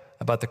quiet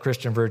about the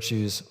Christian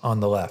virtues on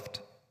the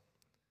left.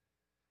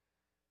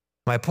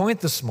 My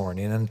point this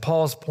morning, and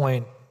Paul's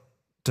point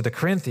to the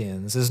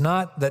Corinthians, is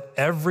not that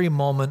every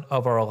moment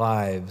of our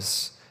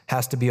lives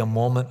has to be a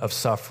moment of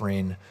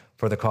suffering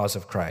for the cause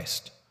of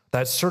Christ.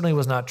 That certainly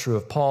was not true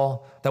of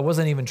Paul. That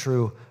wasn't even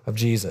true of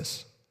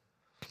Jesus.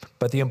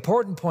 But the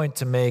important point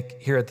to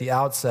make here at the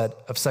outset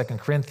of 2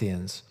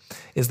 Corinthians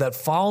is that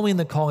following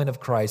the calling of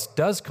Christ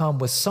does come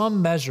with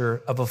some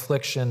measure of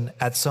affliction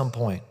at some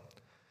point.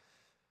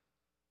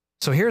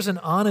 So here's an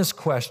honest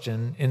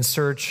question in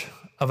search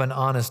of an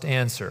honest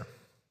answer.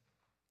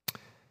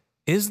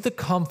 Is the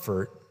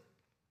comfort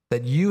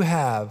that you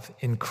have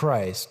in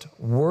Christ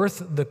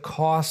worth the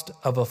cost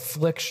of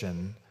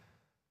affliction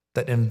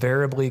that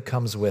invariably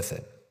comes with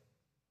it?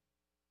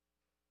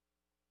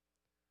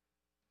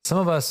 Some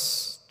of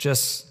us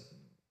just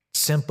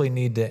simply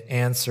need to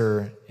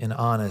answer an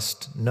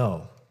honest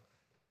no.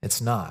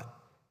 It's not.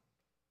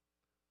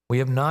 We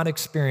have not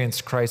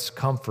experienced Christ's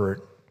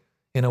comfort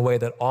in a way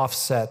that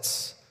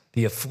offsets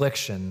the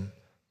affliction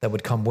that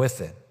would come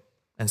with it.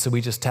 And so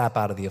we just tap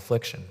out of the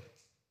affliction.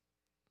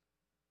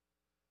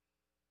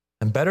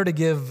 And better to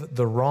give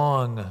the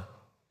wrong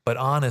but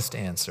honest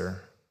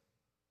answer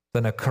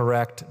than a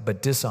correct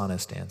but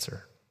dishonest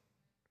answer.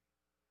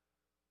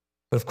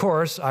 But of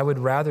course, I would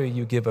rather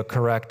you give a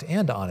correct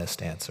and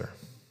honest answer.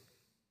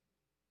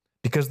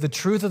 Because the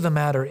truth of the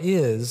matter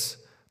is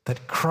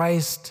that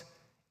Christ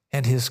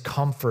and his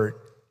comfort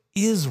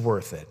is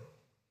worth it.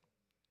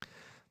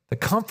 The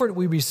comfort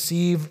we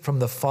receive from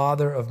the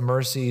Father of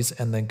mercies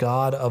and the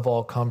God of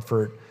all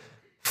comfort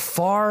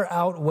far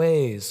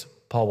outweighs,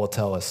 Paul will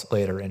tell us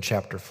later in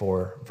chapter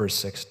 4, verse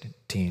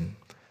 16,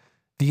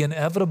 the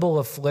inevitable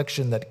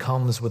affliction that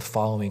comes with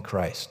following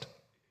Christ.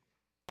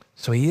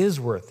 So he is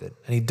worth it,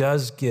 and he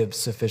does give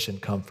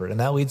sufficient comfort. And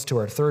that leads to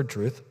our third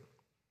truth.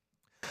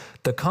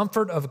 The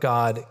comfort of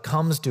God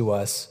comes to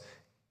us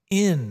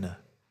in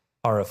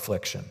our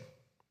affliction.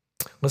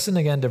 Listen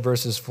again to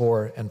verses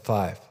 4 and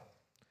 5.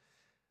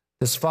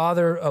 This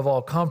Father of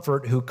all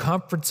comfort who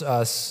comforts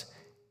us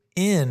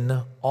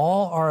in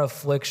all our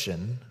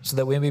affliction, so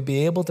that we may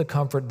be able to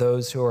comfort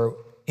those who are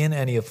in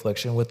any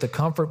affliction with the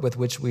comfort with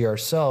which we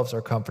ourselves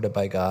are comforted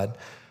by God.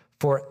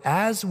 For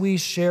as we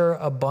share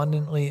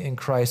abundantly in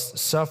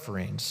Christ's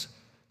sufferings,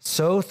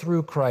 so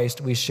through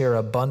Christ we share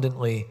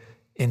abundantly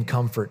in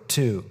comfort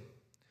too.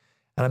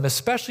 And I'm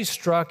especially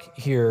struck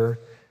here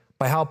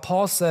by how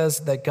Paul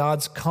says that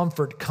God's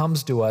comfort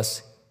comes to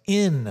us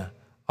in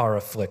our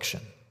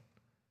affliction.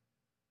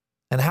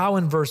 And how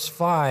in verse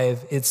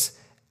 5, it's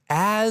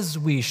as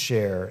we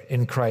share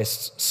in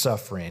Christ's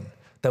suffering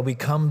that we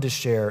come to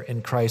share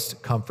in Christ's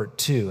comfort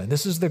too. And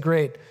this is the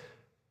great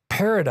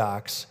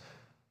paradox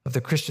of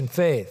the Christian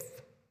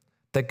faith,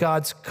 that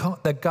God's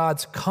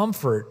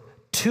comfort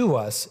to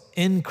us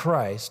in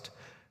Christ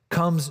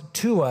comes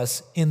to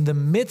us in the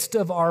midst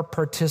of our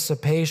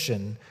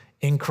participation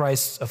in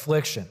Christ's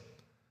affliction.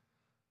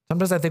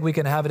 Sometimes I think we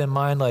can have it in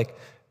mind like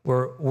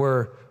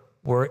we're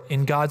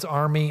in God's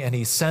army and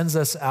he sends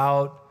us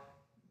out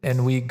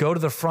and we go to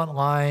the front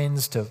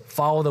lines to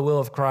follow the will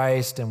of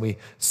Christ, and we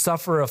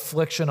suffer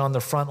affliction on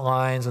the front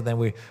lines, and then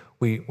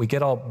we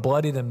get all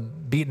bloodied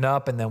and beaten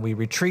up, and then we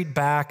retreat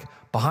back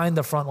behind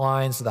the front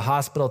lines to the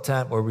hospital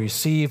tent where we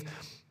receive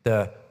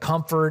the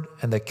comfort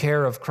and the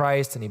care of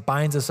Christ, and he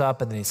binds us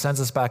up, and then he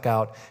sends us back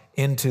out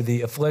into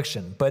the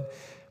affliction. But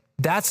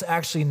that's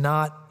actually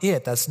not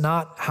it. That's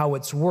not how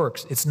it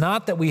works. It's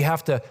not that we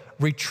have to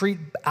retreat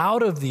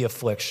out of the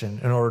affliction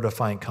in order to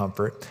find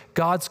comfort.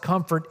 God's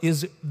comfort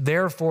is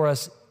there for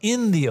us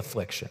in the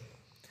affliction.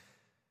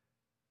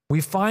 We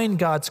find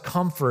God's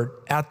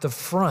comfort at the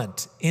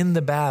front in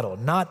the battle,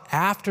 not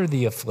after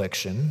the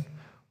affliction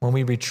when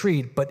we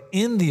retreat, but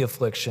in the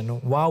affliction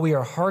while we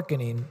are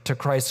hearkening to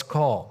Christ's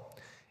call.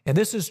 And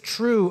this is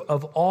true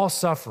of all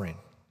suffering.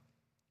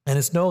 And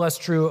it's no less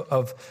true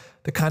of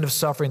the kind of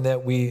suffering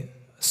that we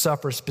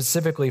suffer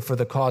specifically for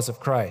the cause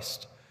of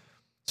Christ.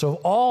 So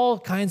all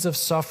kinds of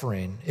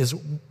suffering is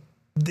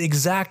the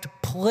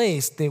exact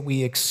place that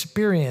we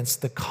experience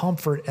the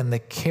comfort and the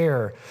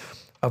care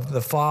of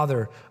the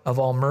Father of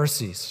all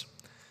mercies.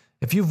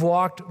 If you've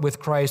walked with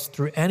Christ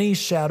through any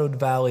shadowed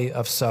valley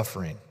of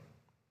suffering,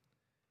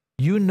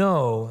 you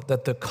know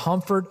that the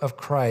comfort of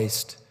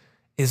Christ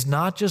is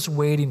not just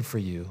waiting for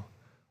you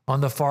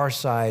on the far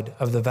side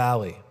of the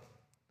valley,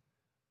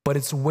 but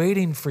it's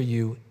waiting for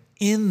you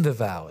in the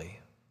valley.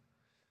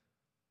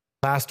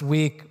 Last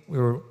week, we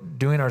were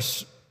doing our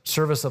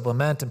service of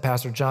lament, and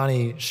Pastor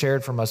Johnny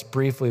shared from us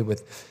briefly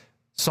with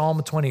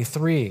Psalm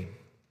 23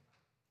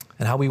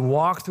 and how we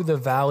walk through the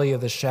valley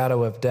of the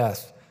shadow of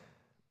death.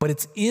 But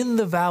it's in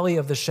the valley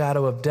of the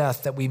shadow of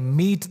death that we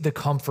meet the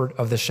comfort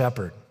of the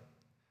shepherd.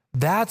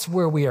 That's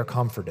where we are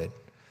comforted.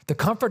 The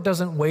comfort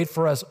doesn't wait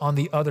for us on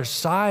the other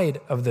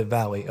side of the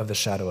valley of the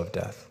shadow of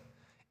death,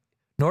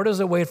 nor does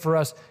it wait for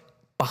us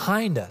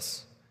behind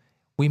us.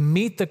 We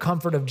meet the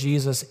comfort of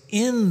Jesus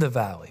in the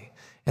valley.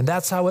 And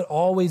that's how it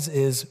always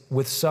is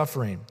with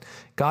suffering.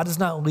 God does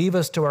not leave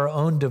us to our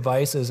own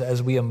devices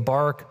as we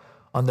embark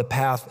on the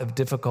path of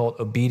difficult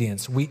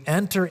obedience. We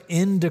enter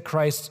into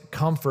Christ's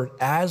comfort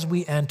as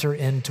we enter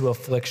into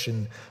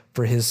affliction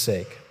for his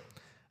sake.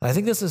 And I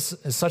think this is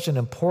such an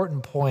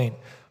important point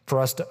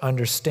for us to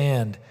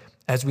understand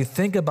as we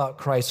think about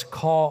Christ's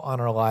call on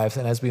our lives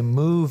and as we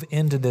move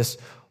into this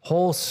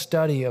whole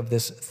study of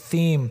this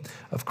theme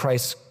of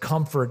Christ's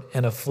comfort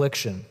and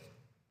affliction.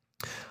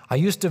 I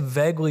used to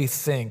vaguely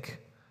think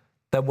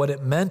that what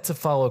it meant to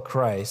follow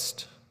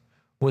Christ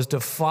was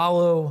to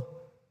follow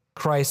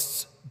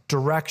Christ's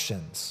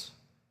directions,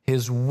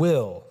 his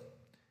will,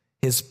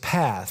 his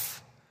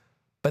path,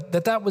 but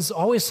that was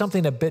always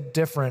something a bit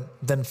different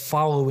than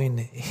following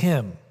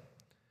him.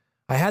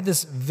 I had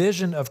this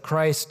vision of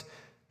Christ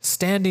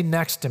standing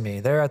next to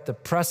me there at the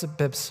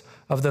precipice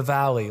of the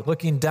valley,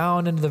 looking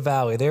down into the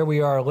valley. There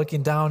we are,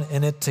 looking down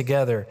in it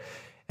together.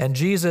 And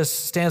Jesus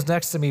stands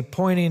next to me,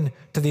 pointing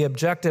to the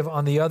objective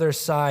on the other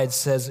side,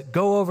 says,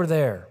 go over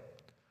there,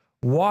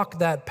 walk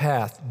that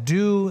path,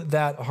 do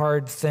that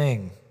hard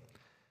thing.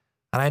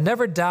 And I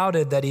never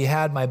doubted that he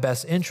had my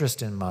best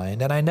interest in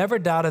mind, and I never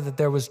doubted that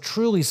there was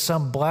truly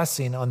some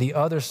blessing on the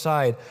other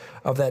side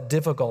of that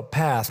difficult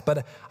path,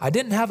 but I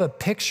didn't have a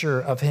picture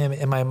of him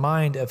in my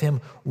mind, of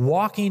him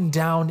walking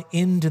down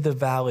into the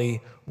valley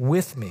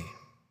with me.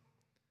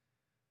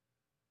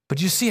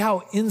 But you see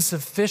how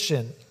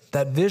insufficient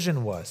that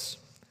vision was,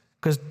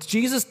 because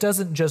Jesus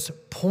doesn't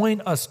just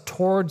point us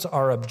towards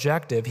our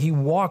objective, he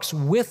walks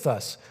with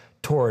us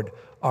toward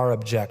our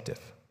objective.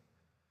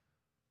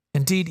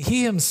 Indeed,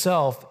 he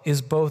himself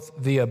is both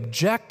the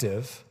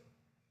objective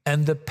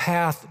and the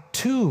path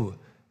to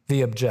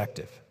the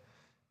objective.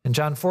 In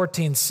John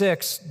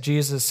 14:6,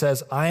 Jesus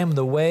says, I am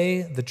the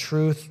way, the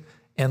truth,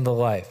 and the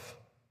life.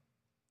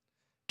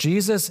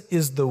 Jesus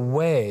is the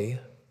way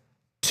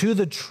to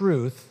the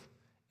truth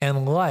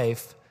and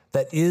life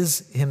that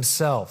is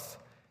himself.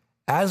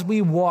 As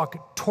we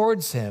walk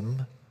towards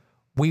him,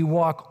 we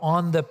walk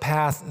on the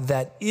path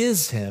that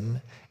is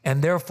him,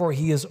 and therefore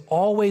he is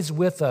always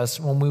with us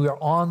when we are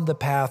on the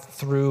path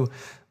through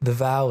the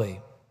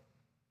valley.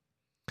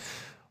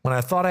 When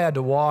I thought I had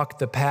to walk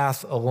the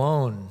path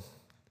alone,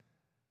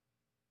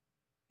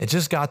 it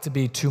just got to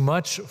be too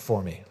much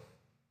for me.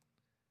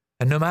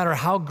 And no matter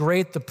how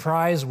great the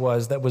prize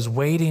was that was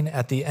waiting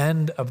at the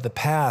end of the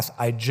path,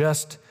 I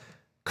just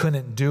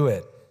couldn't do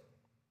it.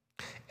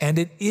 And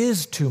it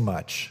is too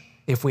much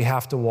if we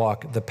have to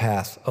walk the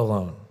path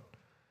alone.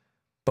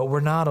 But we're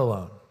not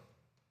alone.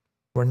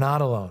 We're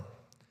not alone.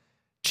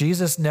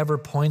 Jesus never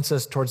points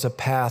us towards a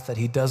path that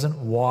he doesn't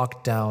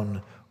walk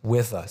down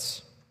with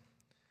us.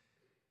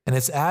 And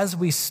it's as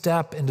we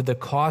step into the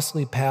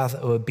costly path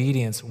of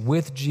obedience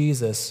with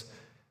Jesus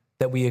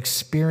that we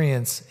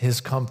experience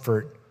his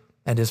comfort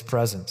and his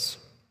presence.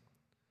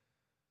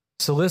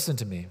 So listen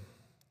to me,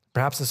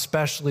 perhaps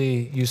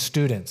especially you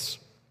students,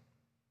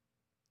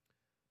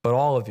 but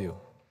all of you.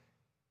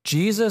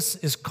 Jesus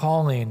is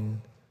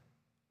calling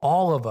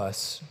all of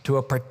us to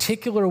a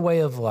particular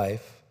way of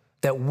life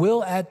that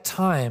will at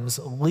times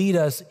lead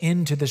us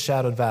into the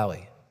shadowed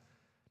valley.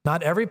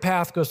 Not every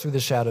path goes through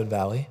the shadowed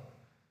valley,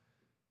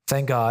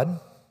 thank God,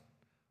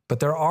 but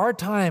there are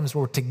times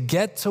where to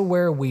get to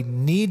where we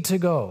need to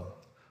go,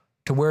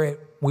 to where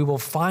we will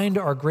find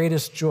our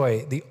greatest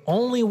joy, the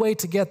only way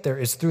to get there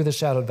is through the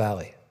shadowed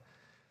valley.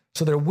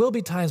 So there will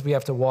be times we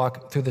have to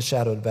walk through the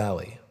shadowed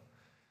valley.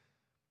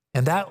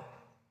 And that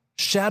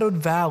shadowed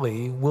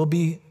valley will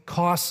be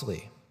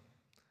costly.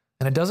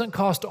 And it doesn't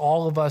cost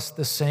all of us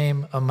the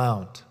same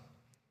amount.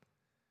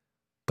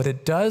 But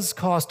it does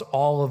cost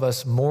all of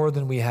us more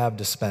than we have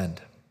to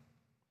spend.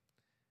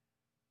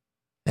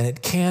 And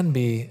it can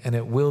be and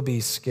it will be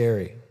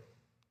scary.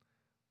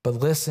 But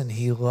listen,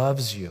 he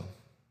loves you.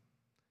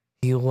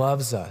 He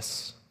loves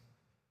us.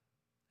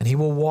 And he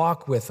will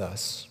walk with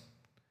us.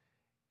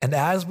 And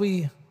as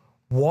we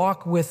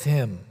walk with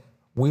him,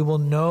 we will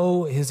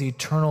know his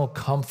eternal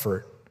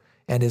comfort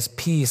and his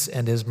peace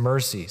and his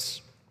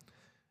mercies.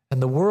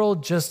 And the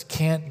world just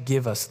can't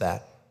give us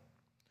that.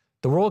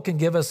 The world can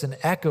give us an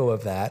echo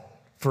of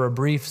that for a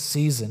brief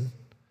season,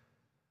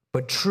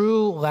 but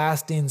true,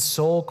 lasting,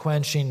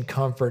 soul-quenching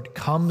comfort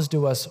comes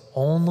to us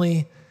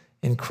only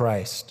in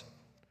Christ.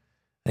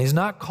 And he's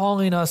not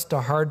calling us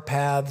to hard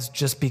paths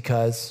just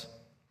because.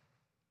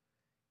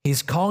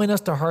 He's calling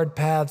us to hard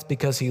paths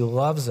because he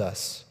loves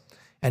us,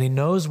 and he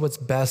knows what's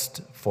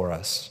best for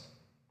us.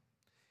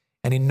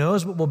 And he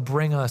knows what will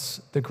bring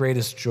us the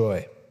greatest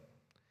joy.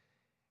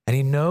 And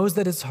he knows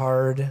that it's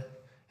hard,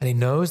 and he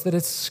knows that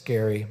it's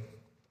scary.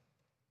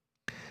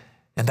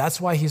 And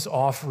that's why he's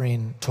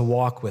offering to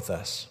walk with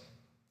us.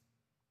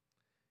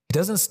 He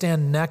doesn't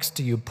stand next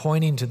to you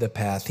pointing to the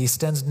path. He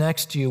stands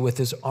next to you with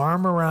his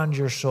arm around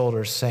your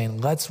shoulders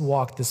saying, let's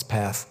walk this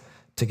path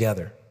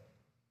together.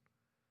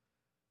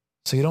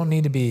 So you don't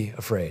need to be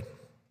afraid.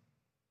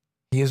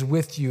 He is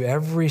with you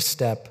every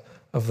step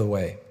of the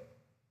way.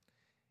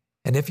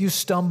 And if you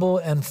stumble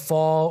and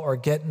fall or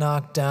get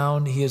knocked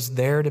down, he is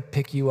there to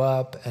pick you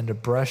up and to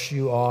brush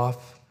you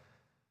off,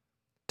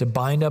 to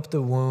bind up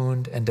the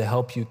wound and to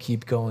help you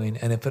keep going.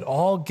 And if it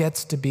all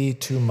gets to be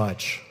too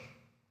much,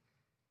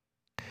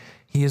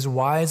 he is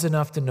wise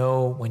enough to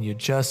know when you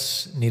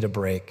just need a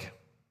break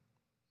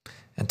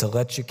and to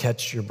let you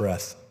catch your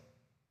breath.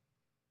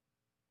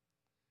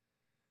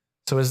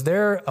 So is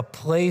there a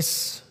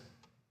place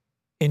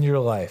in your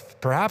life,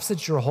 perhaps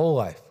it's your whole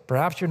life,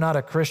 perhaps you're not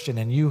a Christian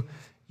and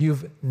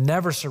you've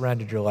never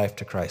surrendered your life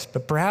to Christ,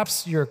 but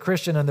perhaps you're a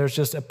Christian and there's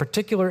just a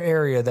particular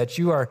area that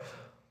you are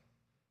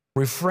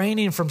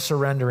refraining from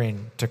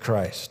surrendering to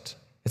Christ.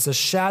 It's a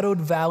shadowed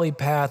valley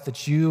path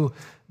that you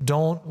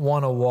don't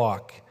want to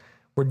walk,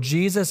 where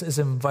Jesus is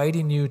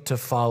inviting you to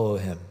follow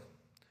him,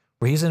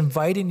 where he's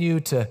inviting you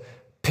to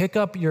pick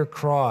up your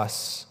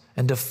cross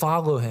and to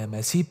follow him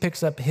as he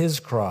picks up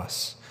his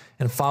cross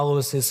and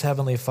follows his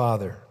heavenly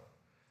Father.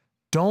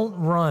 Don't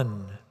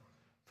run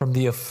from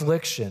the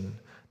affliction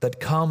that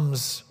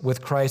comes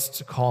with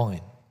Christ's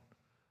calling,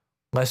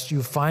 lest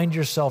you find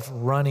yourself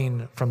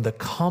running from the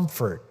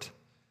comfort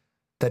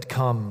that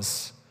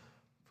comes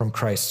from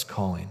Christ's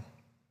calling.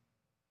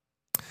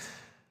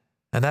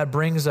 And that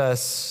brings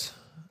us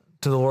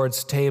to the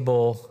Lord's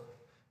table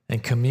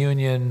and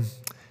communion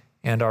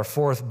and our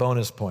fourth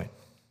bonus point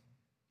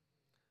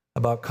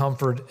about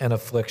comfort and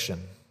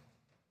affliction.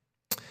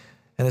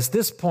 And it's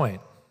this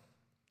point: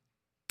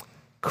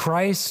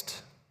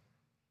 Christ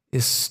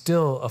is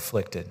still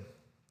afflicted.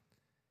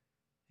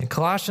 In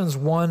Colossians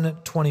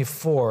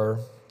 1:24,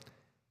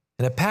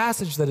 in a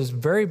passage that is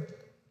very,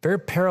 very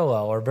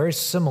parallel or very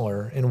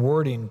similar in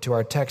wording to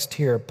our text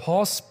here,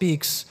 Paul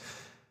speaks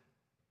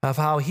of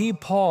how he,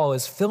 Paul,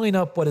 is filling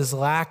up what is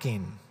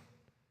lacking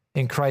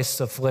in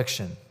Christ's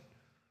affliction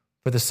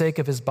for the sake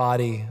of his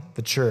body,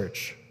 the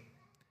church.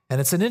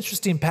 And it's an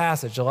interesting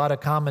passage. A lot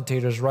of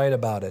commentators write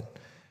about it.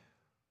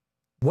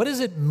 What does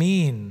it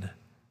mean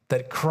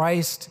that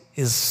Christ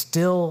is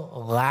still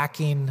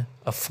lacking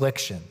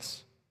afflictions?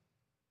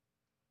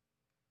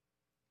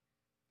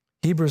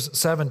 Hebrews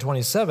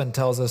 7:27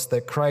 tells us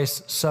that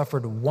Christ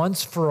suffered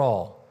once for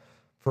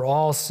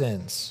all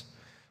sins.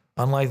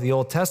 Unlike the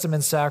Old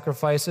Testament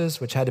sacrifices,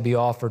 which had to be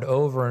offered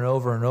over and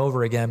over and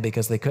over again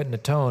because they couldn't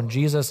atone,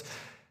 Jesus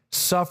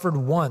suffered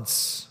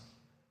once.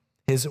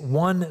 His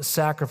one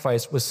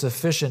sacrifice was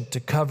sufficient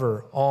to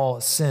cover all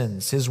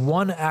sins. His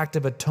one act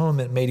of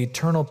atonement made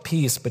eternal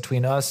peace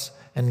between us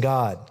and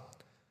God.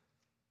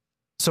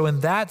 So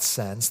in that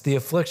sense, the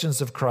afflictions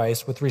of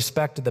Christ with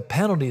respect to the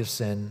penalty of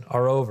sin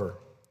are over.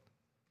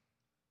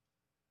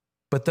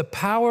 But the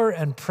power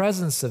and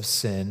presence of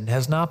sin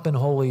has not been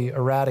wholly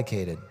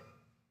eradicated.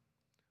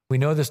 We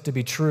know this to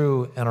be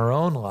true in our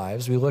own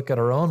lives. We look at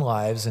our own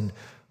lives, and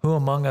who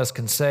among us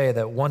can say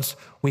that once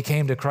we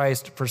came to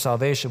Christ for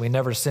salvation, we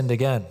never sinned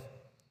again?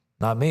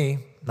 Not me,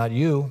 not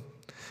you.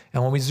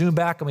 And when we zoom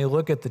back and we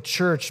look at the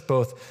church,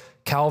 both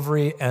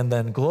Calvary and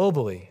then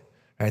globally,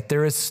 right,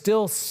 there is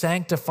still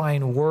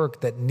sanctifying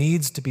work that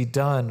needs to be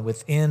done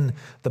within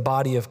the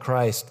body of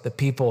Christ, the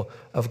people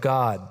of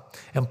God.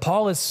 And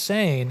Paul is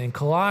saying in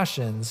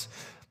Colossians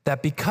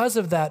that because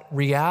of that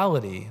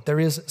reality, there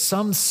is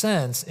some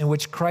sense in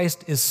which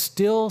Christ is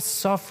still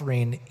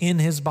suffering in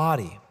his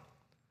body,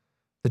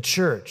 the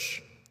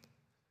church.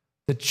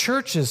 The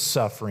church's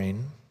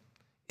suffering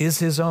is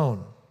his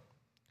own.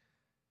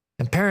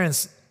 And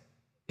parents,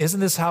 isn't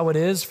this how it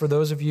is for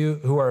those of you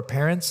who are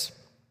parents?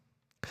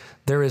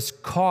 There is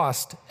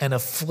cost and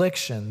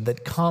affliction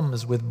that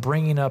comes with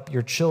bringing up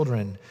your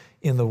children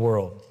in the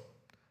world,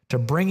 to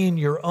bringing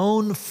your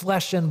own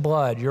flesh and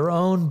blood, your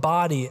own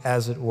body,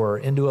 as it were,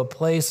 into a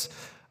place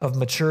of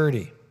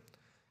maturity.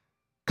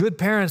 Good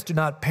parents do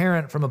not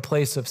parent from a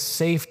place of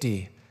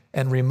safety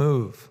and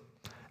remove.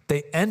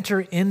 They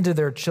enter into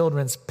their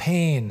children's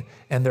pain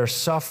and their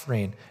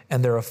suffering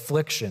and their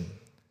affliction.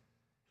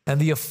 And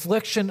the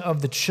affliction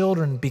of the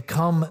children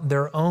become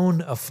their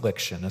own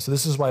affliction. And so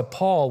this is why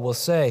Paul will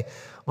say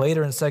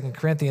later in 2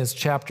 Corinthians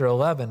chapter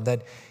 11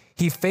 that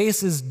he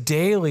faces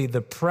daily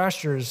the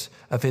pressures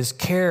of his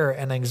care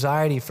and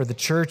anxiety for the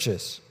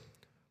churches.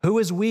 Who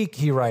is weak,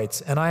 he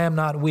writes, and I am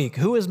not weak?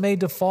 Who is made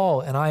to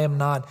fall, and I am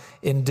not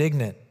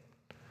indignant?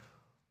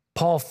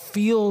 Paul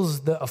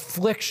feels the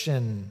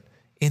affliction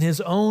in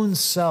his own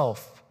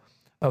self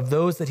of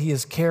those that he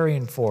is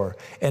caring for.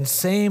 And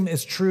same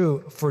is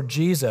true for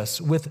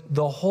Jesus with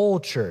the whole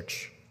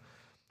church,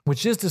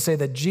 which is to say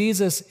that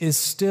Jesus is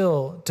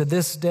still, to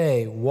this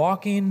day,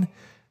 walking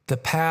the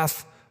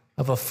path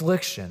of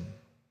affliction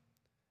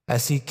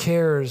as he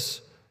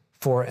cares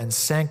for and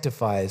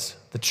sanctifies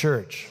the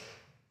church.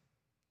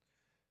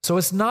 So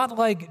it's not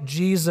like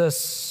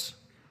Jesus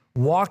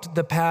walked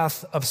the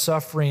path of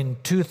suffering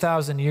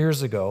 2,000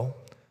 years ago,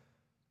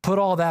 put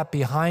all that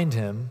behind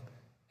him,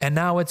 and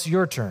now it's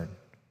your turn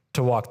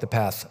to walk the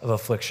path of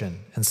affliction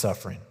and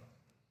suffering.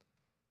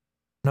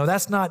 No,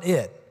 that's not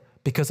it,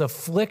 because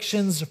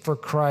afflictions for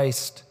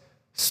Christ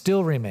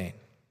still remain.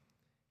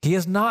 He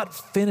has not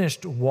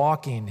finished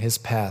walking his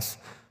path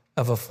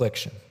of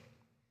affliction.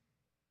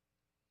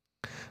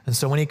 And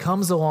so when he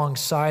comes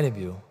alongside of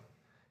you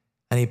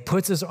and he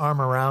puts his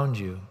arm around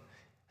you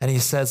and he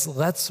says,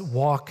 let's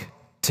walk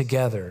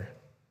together,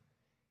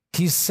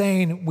 he's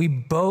saying we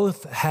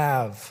both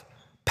have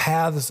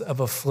paths of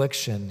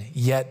affliction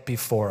yet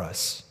before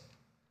us.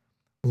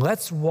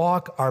 Let's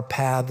walk our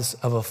paths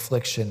of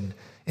affliction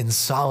in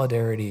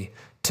solidarity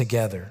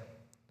together.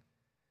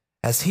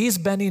 As he's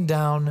bending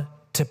down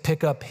to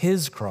pick up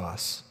his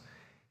cross,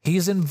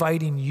 he's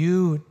inviting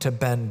you to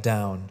bend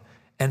down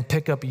and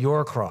pick up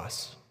your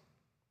cross.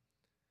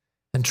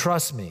 And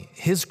trust me,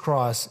 his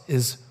cross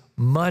is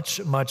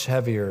much, much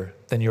heavier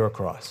than your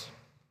cross.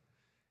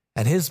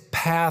 And his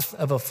path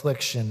of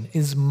affliction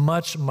is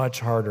much, much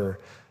harder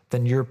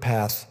than your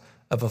path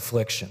of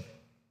affliction.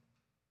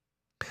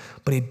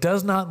 But he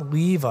does not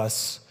leave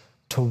us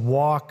to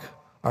walk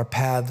our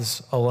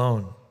paths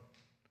alone.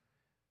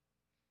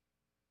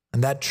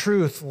 And that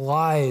truth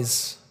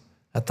lies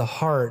at the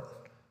heart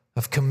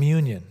of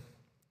communion.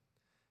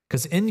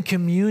 Because in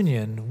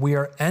communion, we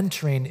are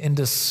entering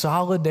into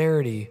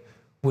solidarity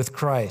with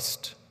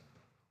Christ.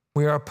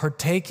 We are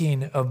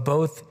partaking of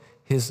both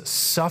his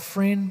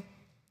suffering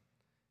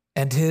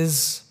and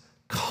his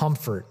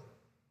comfort.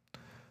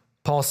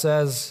 Paul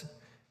says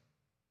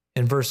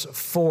in verse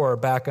 4,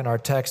 back in our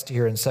text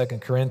here in 2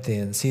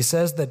 Corinthians, he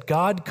says that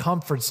God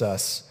comforts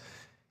us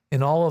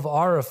in all of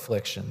our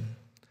affliction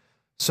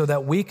so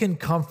that we can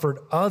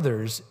comfort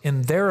others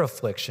in their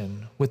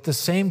affliction with the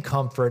same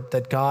comfort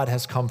that God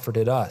has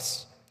comforted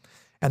us.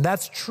 And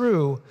that's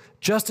true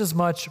just as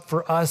much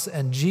for us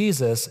and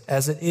Jesus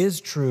as it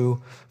is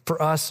true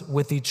for us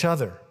with each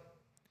other.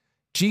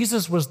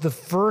 Jesus was the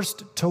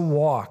first to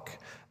walk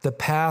the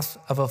path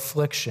of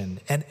affliction.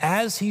 And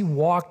as he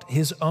walked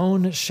his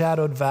own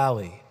shadowed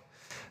valley,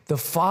 the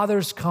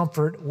Father's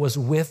comfort was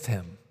with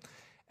him.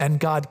 And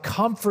God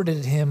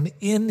comforted him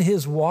in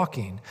his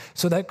walking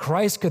so that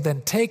Christ could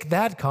then take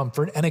that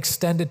comfort and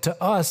extend it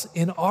to us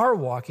in our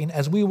walking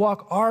as we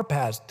walk our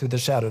paths through the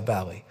shadowed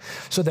valley.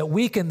 So that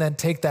we can then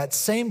take that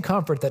same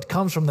comfort that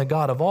comes from the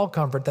God of all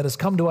comfort that has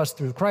come to us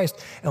through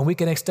Christ, and we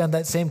can extend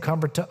that same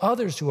comfort to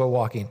others who are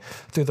walking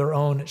through their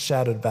own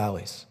shadowed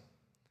valleys.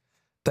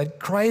 That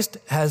Christ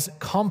has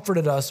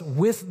comforted us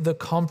with the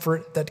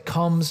comfort that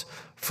comes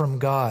from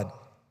God.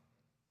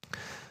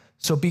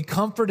 So be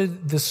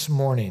comforted this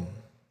morning,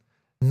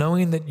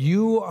 knowing that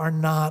you are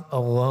not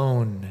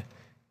alone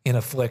in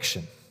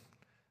affliction,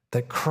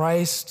 that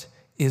Christ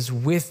is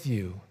with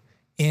you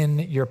in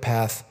your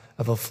path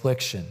of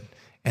affliction,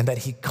 and that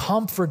he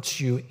comforts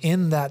you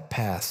in that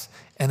path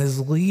and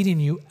is leading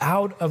you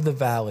out of the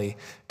valley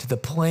to the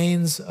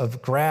plains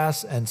of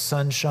grass and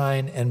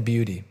sunshine and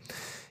beauty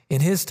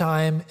in his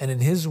time and in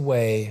his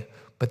way,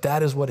 but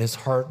that is what his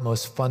heart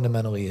most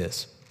fundamentally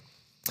is.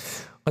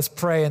 Let's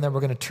pray, and then we're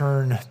going to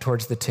turn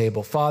towards the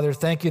table. Father,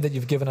 thank you that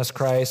you've given us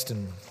Christ,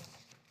 and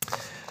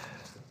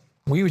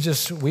we would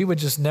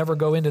just never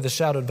go into the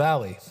shadowed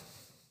valley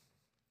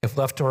if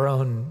left to our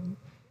own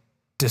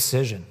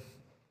decision.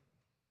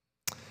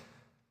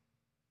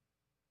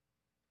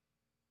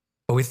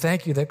 But we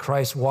thank you that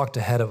Christ walked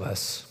ahead of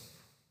us,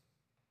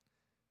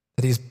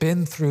 that he's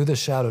been through the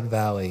shadowed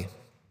valley,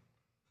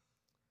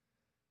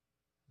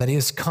 that he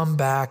has come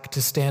back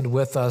to stand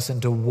with us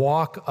and to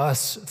walk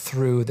us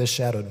through the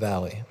shadowed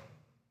valley.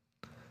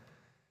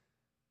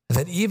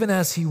 That even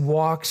as he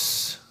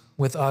walks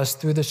with us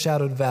through the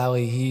shadowed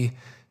valley, he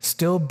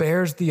still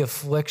bears the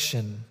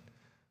affliction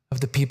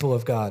of the people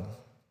of God.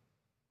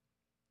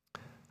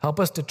 Help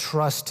us to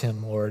trust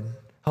him, Lord.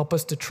 Help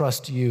us to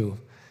trust you.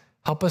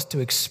 Help us to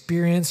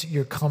experience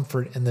your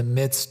comfort in the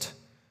midst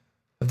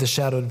of the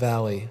shadowed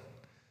valley,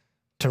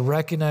 to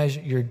recognize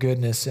your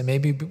goodness, and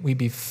maybe we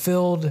be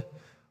filled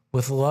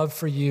with love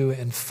for you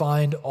and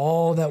find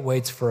all that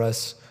waits for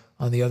us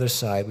on the other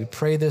side. We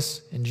pray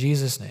this in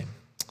Jesus' name.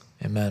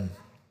 Amen.